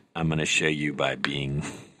and I'm going to show you by being.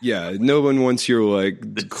 Yeah, no one wants your like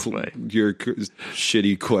your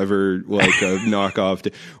shitty, clever like a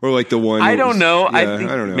knockoff or like the one. I don't know. Yeah, I think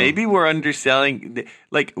I don't know. Maybe we're underselling.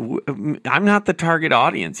 Like I'm not the target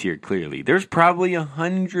audience here. Clearly, there's probably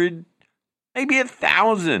 100, maybe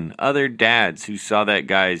 1,000 other dads who saw that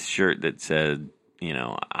guy's shirt that said,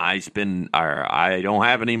 I don't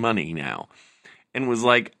have any money now, and was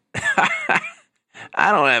like, I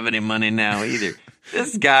don't have any money now either.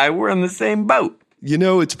 This guy, we're in the same boat.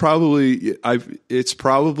 It's probably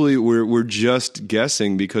we're just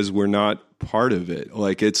guessing because we're not part of it.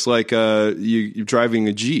 Like it's like you're driving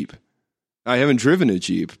a Jeep. I haven't driven a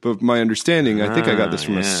Jeep, but my understanding, I think I got this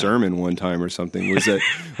from a sermon one time or something, was that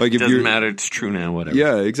like if doesn't matter, it's true now. Whatever.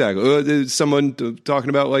 Yeah, exactly. Someone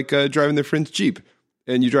talking about like driving their friend's Jeep,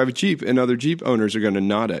 and you drive a Jeep, and other Jeep owners are going to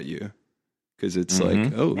nod at you because it's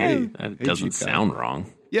like, oh, hey, that doesn't sound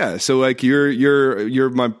wrong. Yeah, so like you're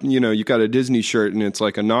my you got a Disney shirt and it's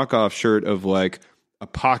like a knockoff shirt of like a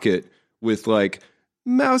pocket with like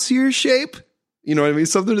mouse ear shape. You know what I mean?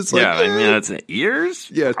 Something that's like that's ears.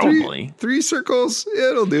 Yeah, probably three circles.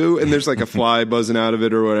 It'll do. And there's like a fly buzzing out of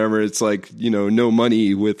it or whatever. It's like no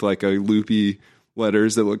money with like a loopy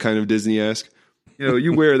letters that look kind of Disney-esque.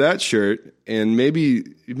 You wear that shirt and maybe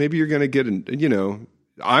you're gonna get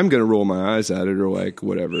I'm gonna roll my eyes at it or like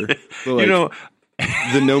whatever. But like,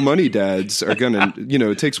 the no money dads are gonna,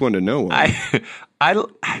 it takes one to know one. I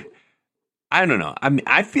don't know. I mean,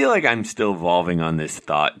 I feel like I'm still evolving on this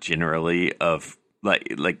thought generally of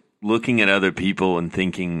like looking at other people and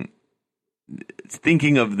thinking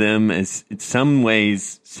of them as in some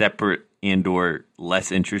ways separate and or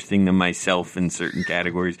less interesting than myself in certain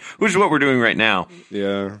categories, which is what we're doing right now.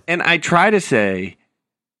 Yeah. And I try to say,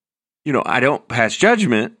 I don't pass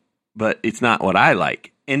judgment, but it's not what I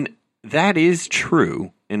like. And that is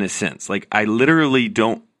true in a sense. Like I literally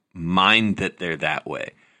don't mind that they're that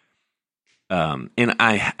way. And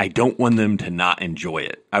I don't want them to not enjoy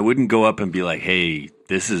it. I wouldn't go up and be like, hey,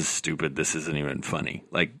 this is stupid. This isn't even funny.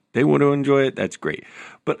 Like they want to enjoy it. That's great.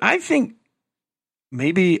 But I think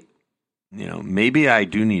maybe I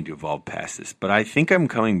do need to evolve past this, but I think I'm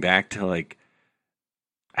coming back to like,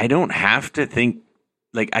 I don't have to think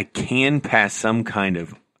like I can pass some kind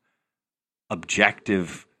of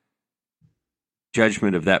objective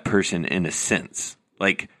judgment of that person in a sense.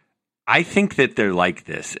 Like, I think that they're like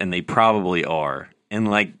this, and they probably are.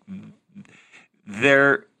 And like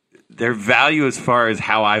their value as far as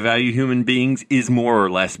how I value human beings is more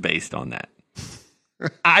or less based on that.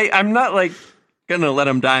 I'm not like gonna let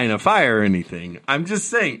them die in a fire or anything. I'm just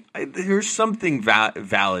saying there's something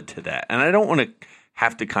valid to that, and I don't want to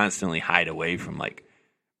have to constantly hide away from like.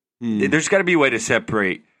 There's got to be a way to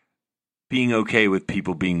separate being okay with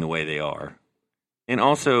people being the way they are, and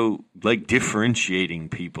also like differentiating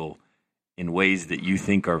people in ways that you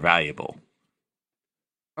think are valuable.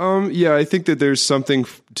 Yeah, I think that there's something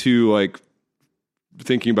to like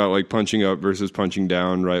thinking about like punching up versus punching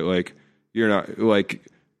down, right? Like you're not like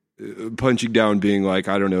punching down being like,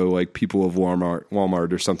 I don't know, like people of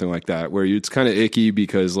Walmart or something like that, where it's kind of icky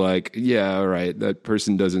because like, yeah, all right, that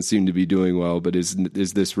person doesn't seem to be doing well, but is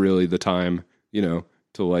this really the time, to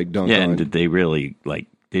like dunk on? Yeah, and did they really like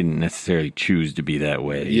didn't necessarily choose to be that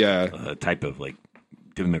way? Yeah. Type of like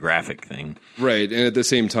demographic thing. Right. And at the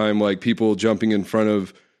same time, like people jumping in front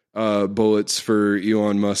of bullets for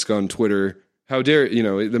Elon Musk on Twitter. How dare,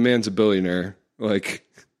 the man's a billionaire. Like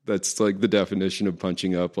that's like the definition of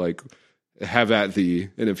punching up, like have at thee.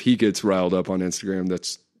 And if he gets riled up on Instagram,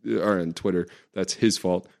 or on Twitter, that's his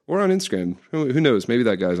fault. Or on Instagram. Who knows? Maybe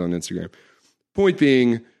that guy's on Instagram. Point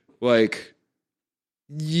being, like,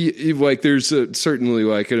 like there's certainly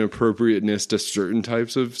like an appropriateness to certain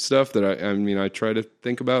types of stuff that I try to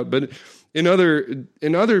think about, but in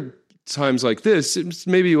other times like this, it's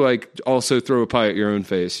maybe like also throw a pie at your own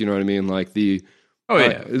face. You know what I mean? Like you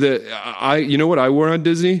know what I wore on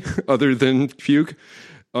Disney other than puke?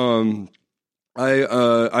 I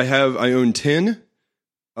own 10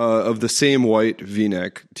 of the same white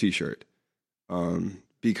V-neck t-shirt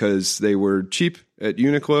because they were cheap at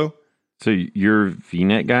Uniqlo. So you're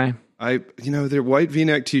V-neck guy? They're white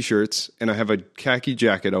V-neck t-shirts, and I have a khaki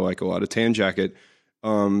jacket I like a lot, a tan jacket,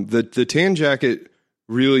 The tan jacket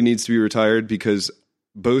really needs to be retired because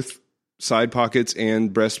both side pockets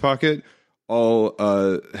and breast pocket all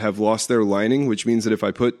have lost their lining, which means that if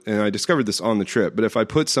I put, and I discovered this on the trip, but if I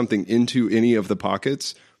put something into any of the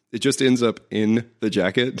pockets, it just ends up in the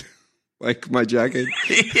jacket. Like my jacket.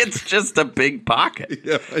 It's just a big pocket.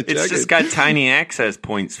 Yeah, it's just got tiny access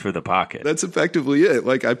points for the pocket. That's effectively it.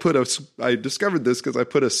 Like I discovered this because I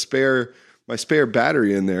put my spare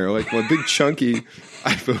battery in there, like my big chunky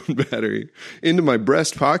iPhone battery, into my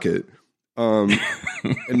breast pocket. And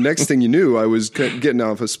next thing you knew, I was getting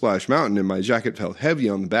off of Splash Mountain, and my jacket felt heavy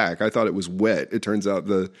on the back. I thought it was wet. It turns out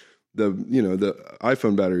the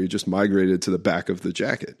iPhone battery just migrated to the back of the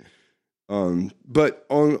jacket. But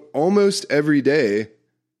on almost every day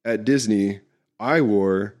at Disney, I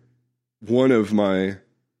wore one of my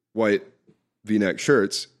white V-neck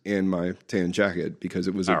shirts and my tan jacket because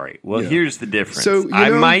it was all right. Well, here's the difference. So,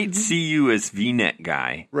 I might see you as V-neck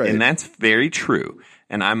guy, right, and that's very true.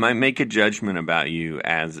 And I might make a judgment about you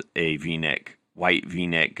as a V-neck, white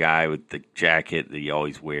V-neck guy with the jacket that he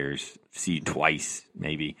always wears, see twice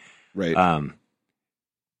maybe. Right.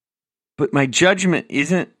 But my judgment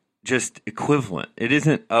isn't just equivalent. It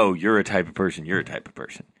isn't, oh, you're a type of person, you're a type of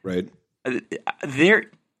person. Right. There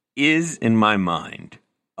is, in my mind,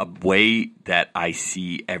 a way that I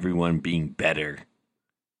see everyone being better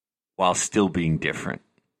while still being different,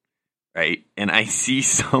 right? And I see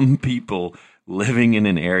some people living in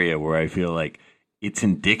an area where I feel like it's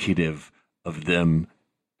indicative of them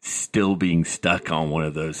still being stuck on one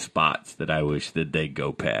of those spots that I wish that they'd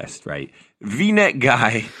go past, right? V-neck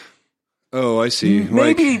guy. Oh, I see.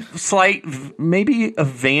 Maybe maybe a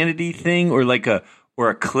vanity thing or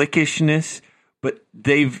a cliquishness, but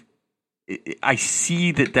I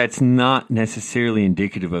see that that's not necessarily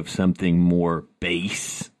indicative of something more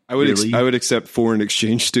base. I would accept foreign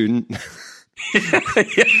exchange student.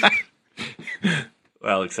 Yeah.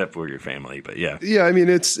 Well, except for your family, but yeah. Yeah, I mean,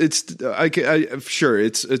 it's sure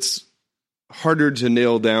it's harder to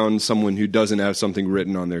nail down someone who doesn't have something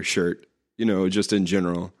written on their shirt, just in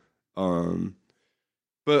general.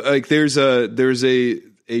 But like there's a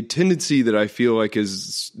tendency that I feel like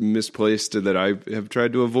is misplaced that I have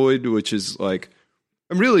tried to avoid, which is like,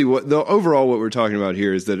 what we're talking about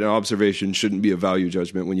here is that an observation shouldn't be a value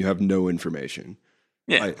judgment when you have no information.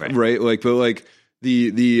 Yeah, right. Like, but like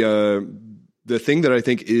the thing that I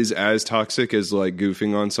think is as toxic as like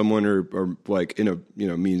goofing on someone or like in a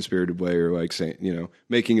mean spirited way or like saying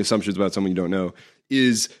making assumptions about someone you don't know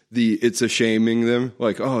is it's a shaming them,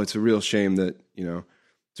 like, oh, it's a real shame that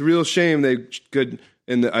it's a real shame they could.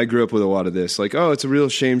 And I grew up with a lot of this, like, oh, it's a real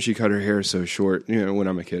shame she cut her hair so short, when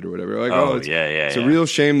I'm a kid or whatever. Like, it's a real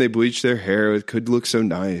shame they bleached their hair. It could look so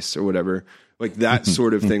nice or whatever, like that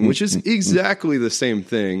sort of thing, which is exactly the same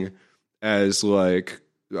thing as like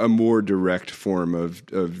a more direct form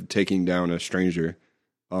of taking down a stranger.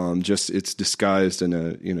 Just it's disguised in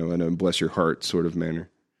a bless your heart sort of manner.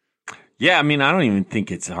 Yeah, I mean, I don't even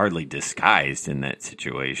think it's hardly disguised in that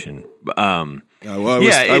situation. I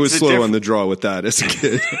was slow on the draw with that as a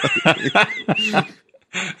kid.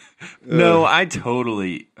 No, I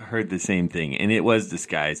totally heard the same thing, and it was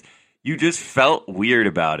disguised. You just felt weird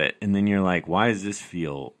about it, and then you're like, "Why does this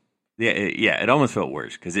feel?" Yeah, it almost felt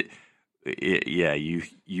worse because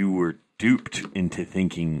you were duped into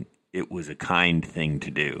thinking it was a kind thing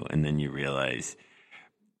to do, and then you realize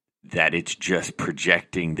that it's just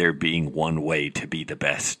projecting there being one way to be the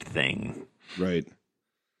best thing. Right.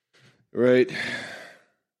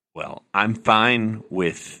 Well, I'm fine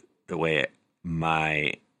with the way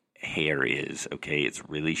my hair is, okay? It's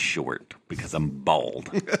really short because I'm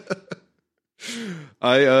bald.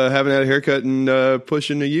 I haven't had a haircut in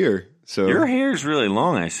pushing a year. So your hair's really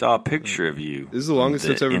long. I saw a picture of you. This is the longest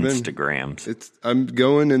it's ever Instagrams. been. I'm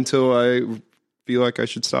going until I feel like I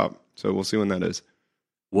should stop. So we'll see when that is.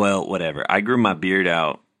 Well, whatever. I grew my beard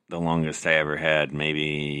out the longest I ever had,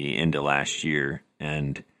 maybe into last year,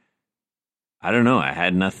 and I don't know. I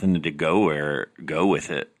had nothing to go with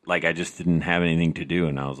it. Like I just didn't have anything to do,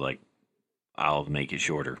 and I was like, I'll make it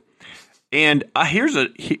shorter. And here's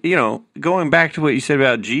going back to what you said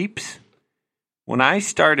about Jeeps. When I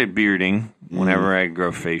started bearding, whenever I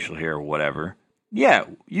grow facial hair or whatever, yeah,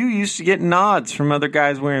 you used to get nods from other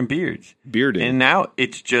guys wearing beards. Bearding. And now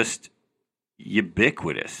it's just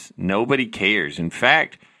ubiquitous. Nobody cares. In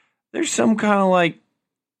fact, there's some kind of like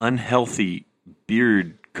unhealthy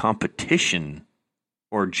beard competition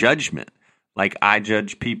or judgment. Like I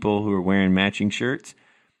judge people who are wearing matching shirts.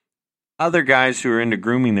 Other guys who are into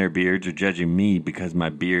grooming their beards are judging me because my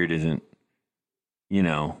beard isn't,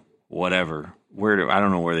 whatever. I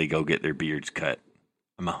don't know where they go get their beards cut.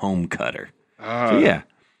 I'm a home cutter. So yeah,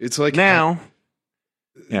 it's like now.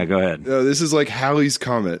 Yeah, go ahead. This is like Halley's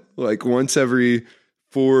Comet. Like once every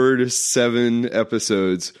 4 to 7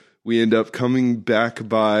 episodes, we end up coming back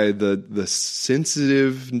by the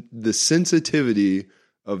sensitivity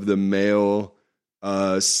of the male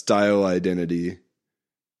style identity,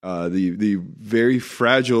 the very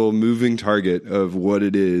fragile moving target of what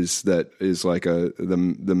it is that is like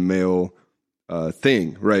the male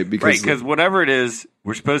thing, right? Because whatever it is,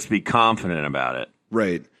 we're supposed to be confident about it,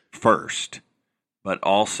 right? First, but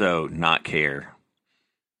also not care.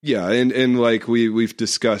 Yeah, and like we've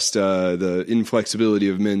discussed the inflexibility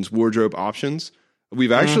of men's wardrobe options.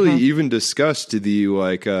 We've actually even discussed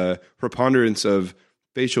the preponderance of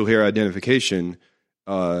facial hair identification.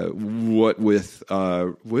 What was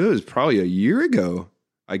probably a year ago,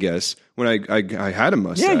 I guess, when I had a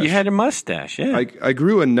mustache. Yeah, you had a mustache. Yeah, I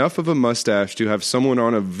grew enough of a mustache to have someone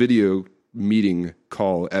on a video meeting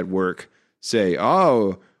call at work say,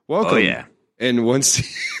 "Oh, welcome." Oh yeah. And once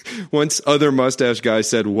other mustache guy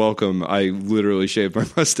said welcome, I literally shaved my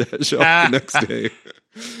mustache off the next day.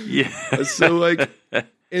 Yeah. So like,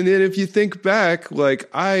 and then if you think back, like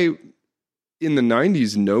in the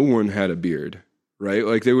 90s, no one had a beard, right?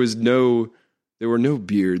 Like there were no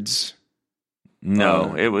beards.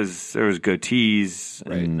 No, there was goatees.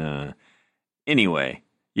 Right. And anyway,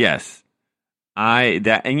 yes,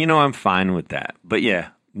 I'm fine with that. But yeah.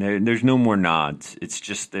 There's no more nods. It's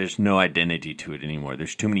just there's no identity to it anymore.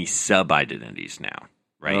 There's too many sub-identities now,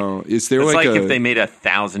 right? Oh, is there it's like if they made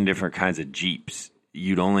 1,000 different kinds of Jeeps,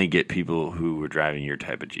 you'd only get people who were driving your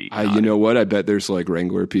type of Jeep. You know what? I bet there's like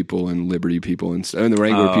Wrangler people and Liberty people and the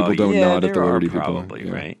Wrangler people don't nod at the Liberty probably,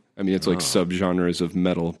 people. Right? I mean, it's like subgenres of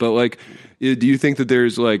metal. But like, do you think that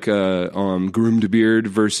there's like groomed beard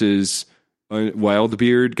versus wild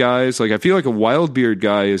beard guys? Like I feel like a wild beard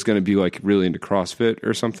guy is going to be like really into CrossFit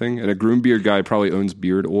or something, and a groomed beard guy probably owns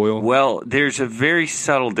beard oil. Well, there's a very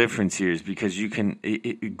subtle difference here, is because you can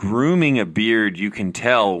grooming a beard, you can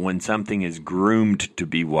tell when something is groomed to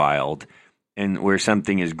be wild and where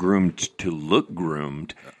something is groomed to look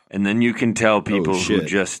groomed, and then you can tell people who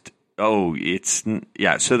just so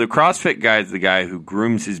the CrossFit guy is the guy who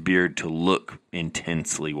grooms his beard to look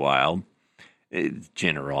intensely wild. It's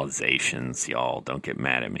generalizations, y'all. Don't get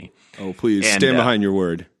mad at me. Oh, please stand behind your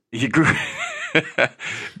word.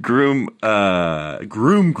 Groom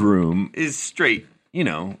is straight.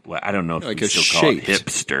 I don't know if like you still call it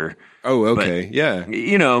hipster. Oh, okay, but,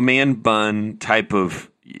 yeah. Man bun type of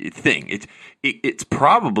thing. It's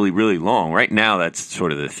probably really long right now. That's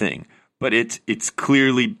sort of the thing. But it's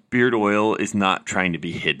clearly beard oil is not trying to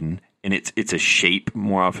be hidden. And it's a shape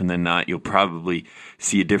more often than not. You'll probably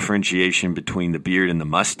see a differentiation between the beard and the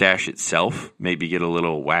mustache itself. Maybe get a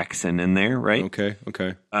little waxing in there, right? Okay.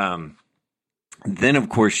 Then of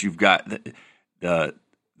course you've got the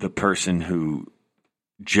person who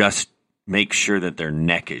just makes sure that their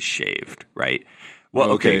neck is shaved, right?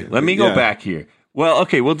 Well, okay. Let me go back here. Well,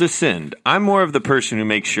 okay, we'll descend. I'm more of the person who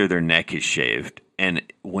makes sure their neck is shaved, and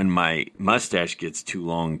when my mustache gets too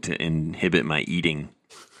long to inhibit my eating,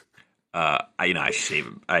 I shave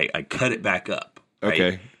it. I cut it back up. Right?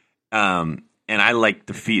 Okay. And I like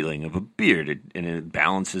the feeling of a beard, and it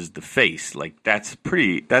balances the face. Like that's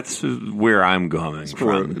where I'm going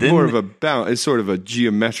from. More of a balance. It's sort of a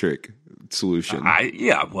geometric solution.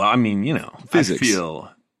 Physics.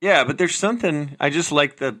 But there's something. I just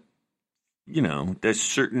like there's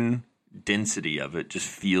certain density of it. Just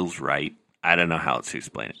feels right. I don't know how else to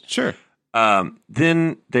explain it. Sure.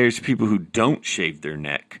 Then there's people who don't shave their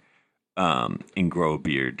neck. And grow a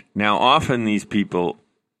beard. Now, often these people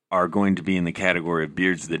are going to be in the category of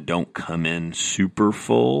beards that don't come in super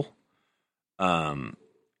full.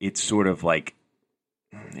 It's sort of like,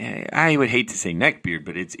 I would hate to say neck beard,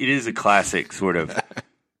 but it is a classic sort of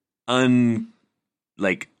a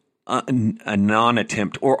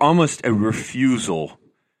non-attempt or almost a refusal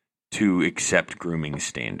to accept grooming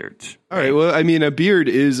standards. All right. Well, I mean, a beard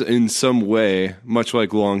is in some way, much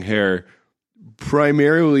like long hair,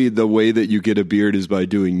 primarily the way that you get a beard is by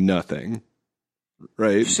doing nothing,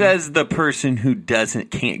 right? Says the person who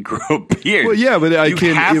can't grow a beard. Well, yeah, but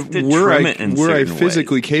were I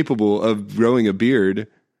physically capable of growing a beard,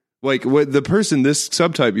 like what the person, this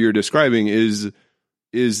subtype you're describing is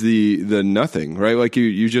the nothing, right? Like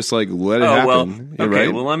you just like let it happen. Well, okay.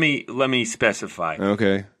 Right? Well, let me specify.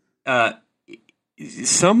 Okay.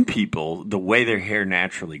 Some people, the way their hair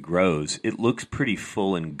naturally grows, it looks pretty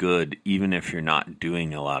full and good, even if you're not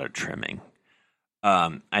doing a lot of trimming.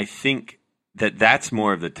 I think that's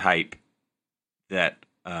more of the type that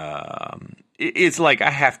it's like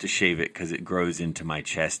I have to shave it because it grows into my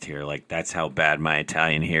chest here. Like that's how bad my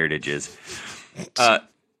Italian heritage is.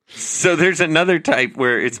 So there's another type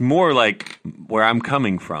where it's more like where I'm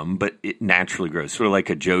coming from, but it naturally grows, sort of like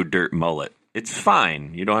a Joe Dirt mullet. It's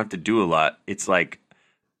fine. You don't have to do a lot. It's like,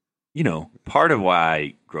 part of why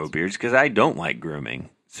I grow beards because I don't like grooming.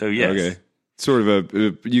 So yes. Okay. Sort of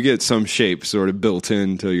you get some shape sort of built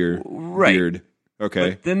into your beard.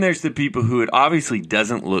 Okay. But then there's the people who it obviously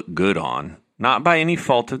doesn't look good on, not by any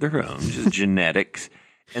fault of their own, just genetics,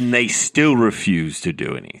 and they still refuse to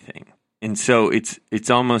do anything. And so it's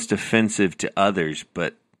almost offensive to others,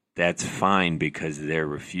 but that's fine because they're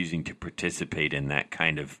refusing to participate in that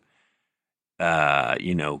kind of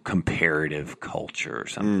comparative culture or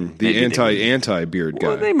something. The anti beard guy.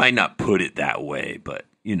 Well, they might not put it that way, but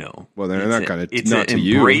well, they're not going to. It's not an to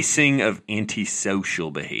you. Embracing of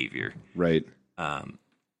antisocial behavior, right?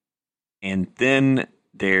 And then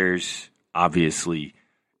there's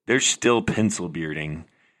still pencil bearding,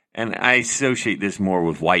 and I associate this more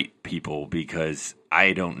with white people because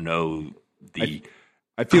I don't know the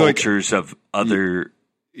I feel cultures of other.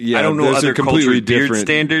 Yeah, I don't know other completely cultures' beard different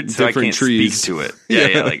standards, so I can't trees. speak to it.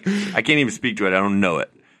 Yeah, like I can't even speak to it. I don't know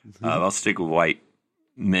it. I'll stick with white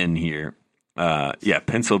men here.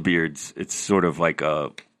 Pencil beards. It's sort of like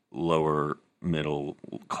a lower middle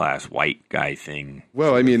class white guy thing.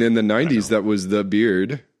 Well, I mean, in the 90s, that was the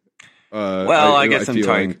beard. I guess I'm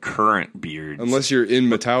talking current beards. Unless you're in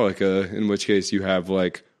Metallica, in which case you have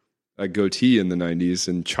like a goatee in the 90s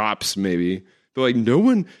and chops maybe. But like no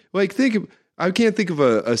one, like I can't think of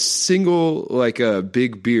a single like a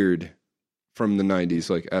big beard from the 90s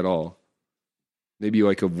like at all. Maybe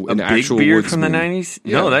like an big actual beard woodsman. from the 90s?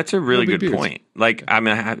 Yeah. No, that's a really good beards. point. Like, I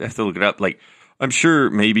mean, I have to look it up. Like, I'm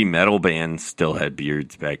sure maybe metal bands still had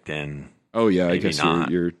beards back then. Oh yeah, Maybe I guess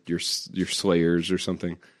not. your Slayers or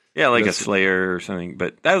something. Yeah, like a Slayer or something.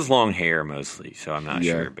 But that was long hair mostly, so I'm not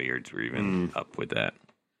sure beards were even up with that.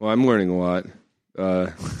 Well, I'm learning a lot.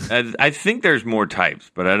 I think there's more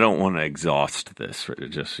types, but I don't want to exhaust this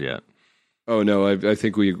just yet. Oh no, I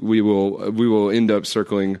think we will end up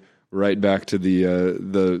circling right back to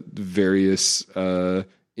the various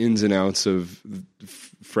ins and outs of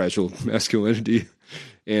fragile masculinity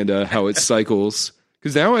and how it cycles.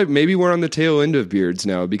 Because now maybe we're on the tail end of beards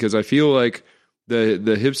now, because I feel like the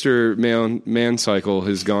hipster man cycle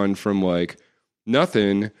has gone from like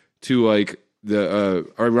nothing to like the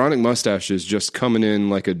ironic mustaches just coming in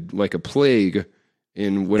like a plague. They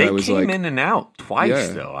came in and out twice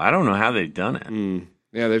though. I don't know how they've done it.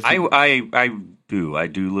 Yeah, I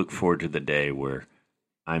do look forward to the day where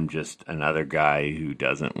I'm just another guy who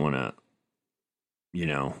doesn't want to,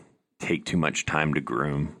 take too much time to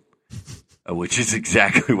groom, which is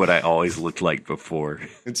exactly what I always looked like before.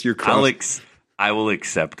 It's your cross. I will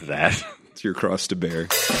accept that. It's your cross to bear.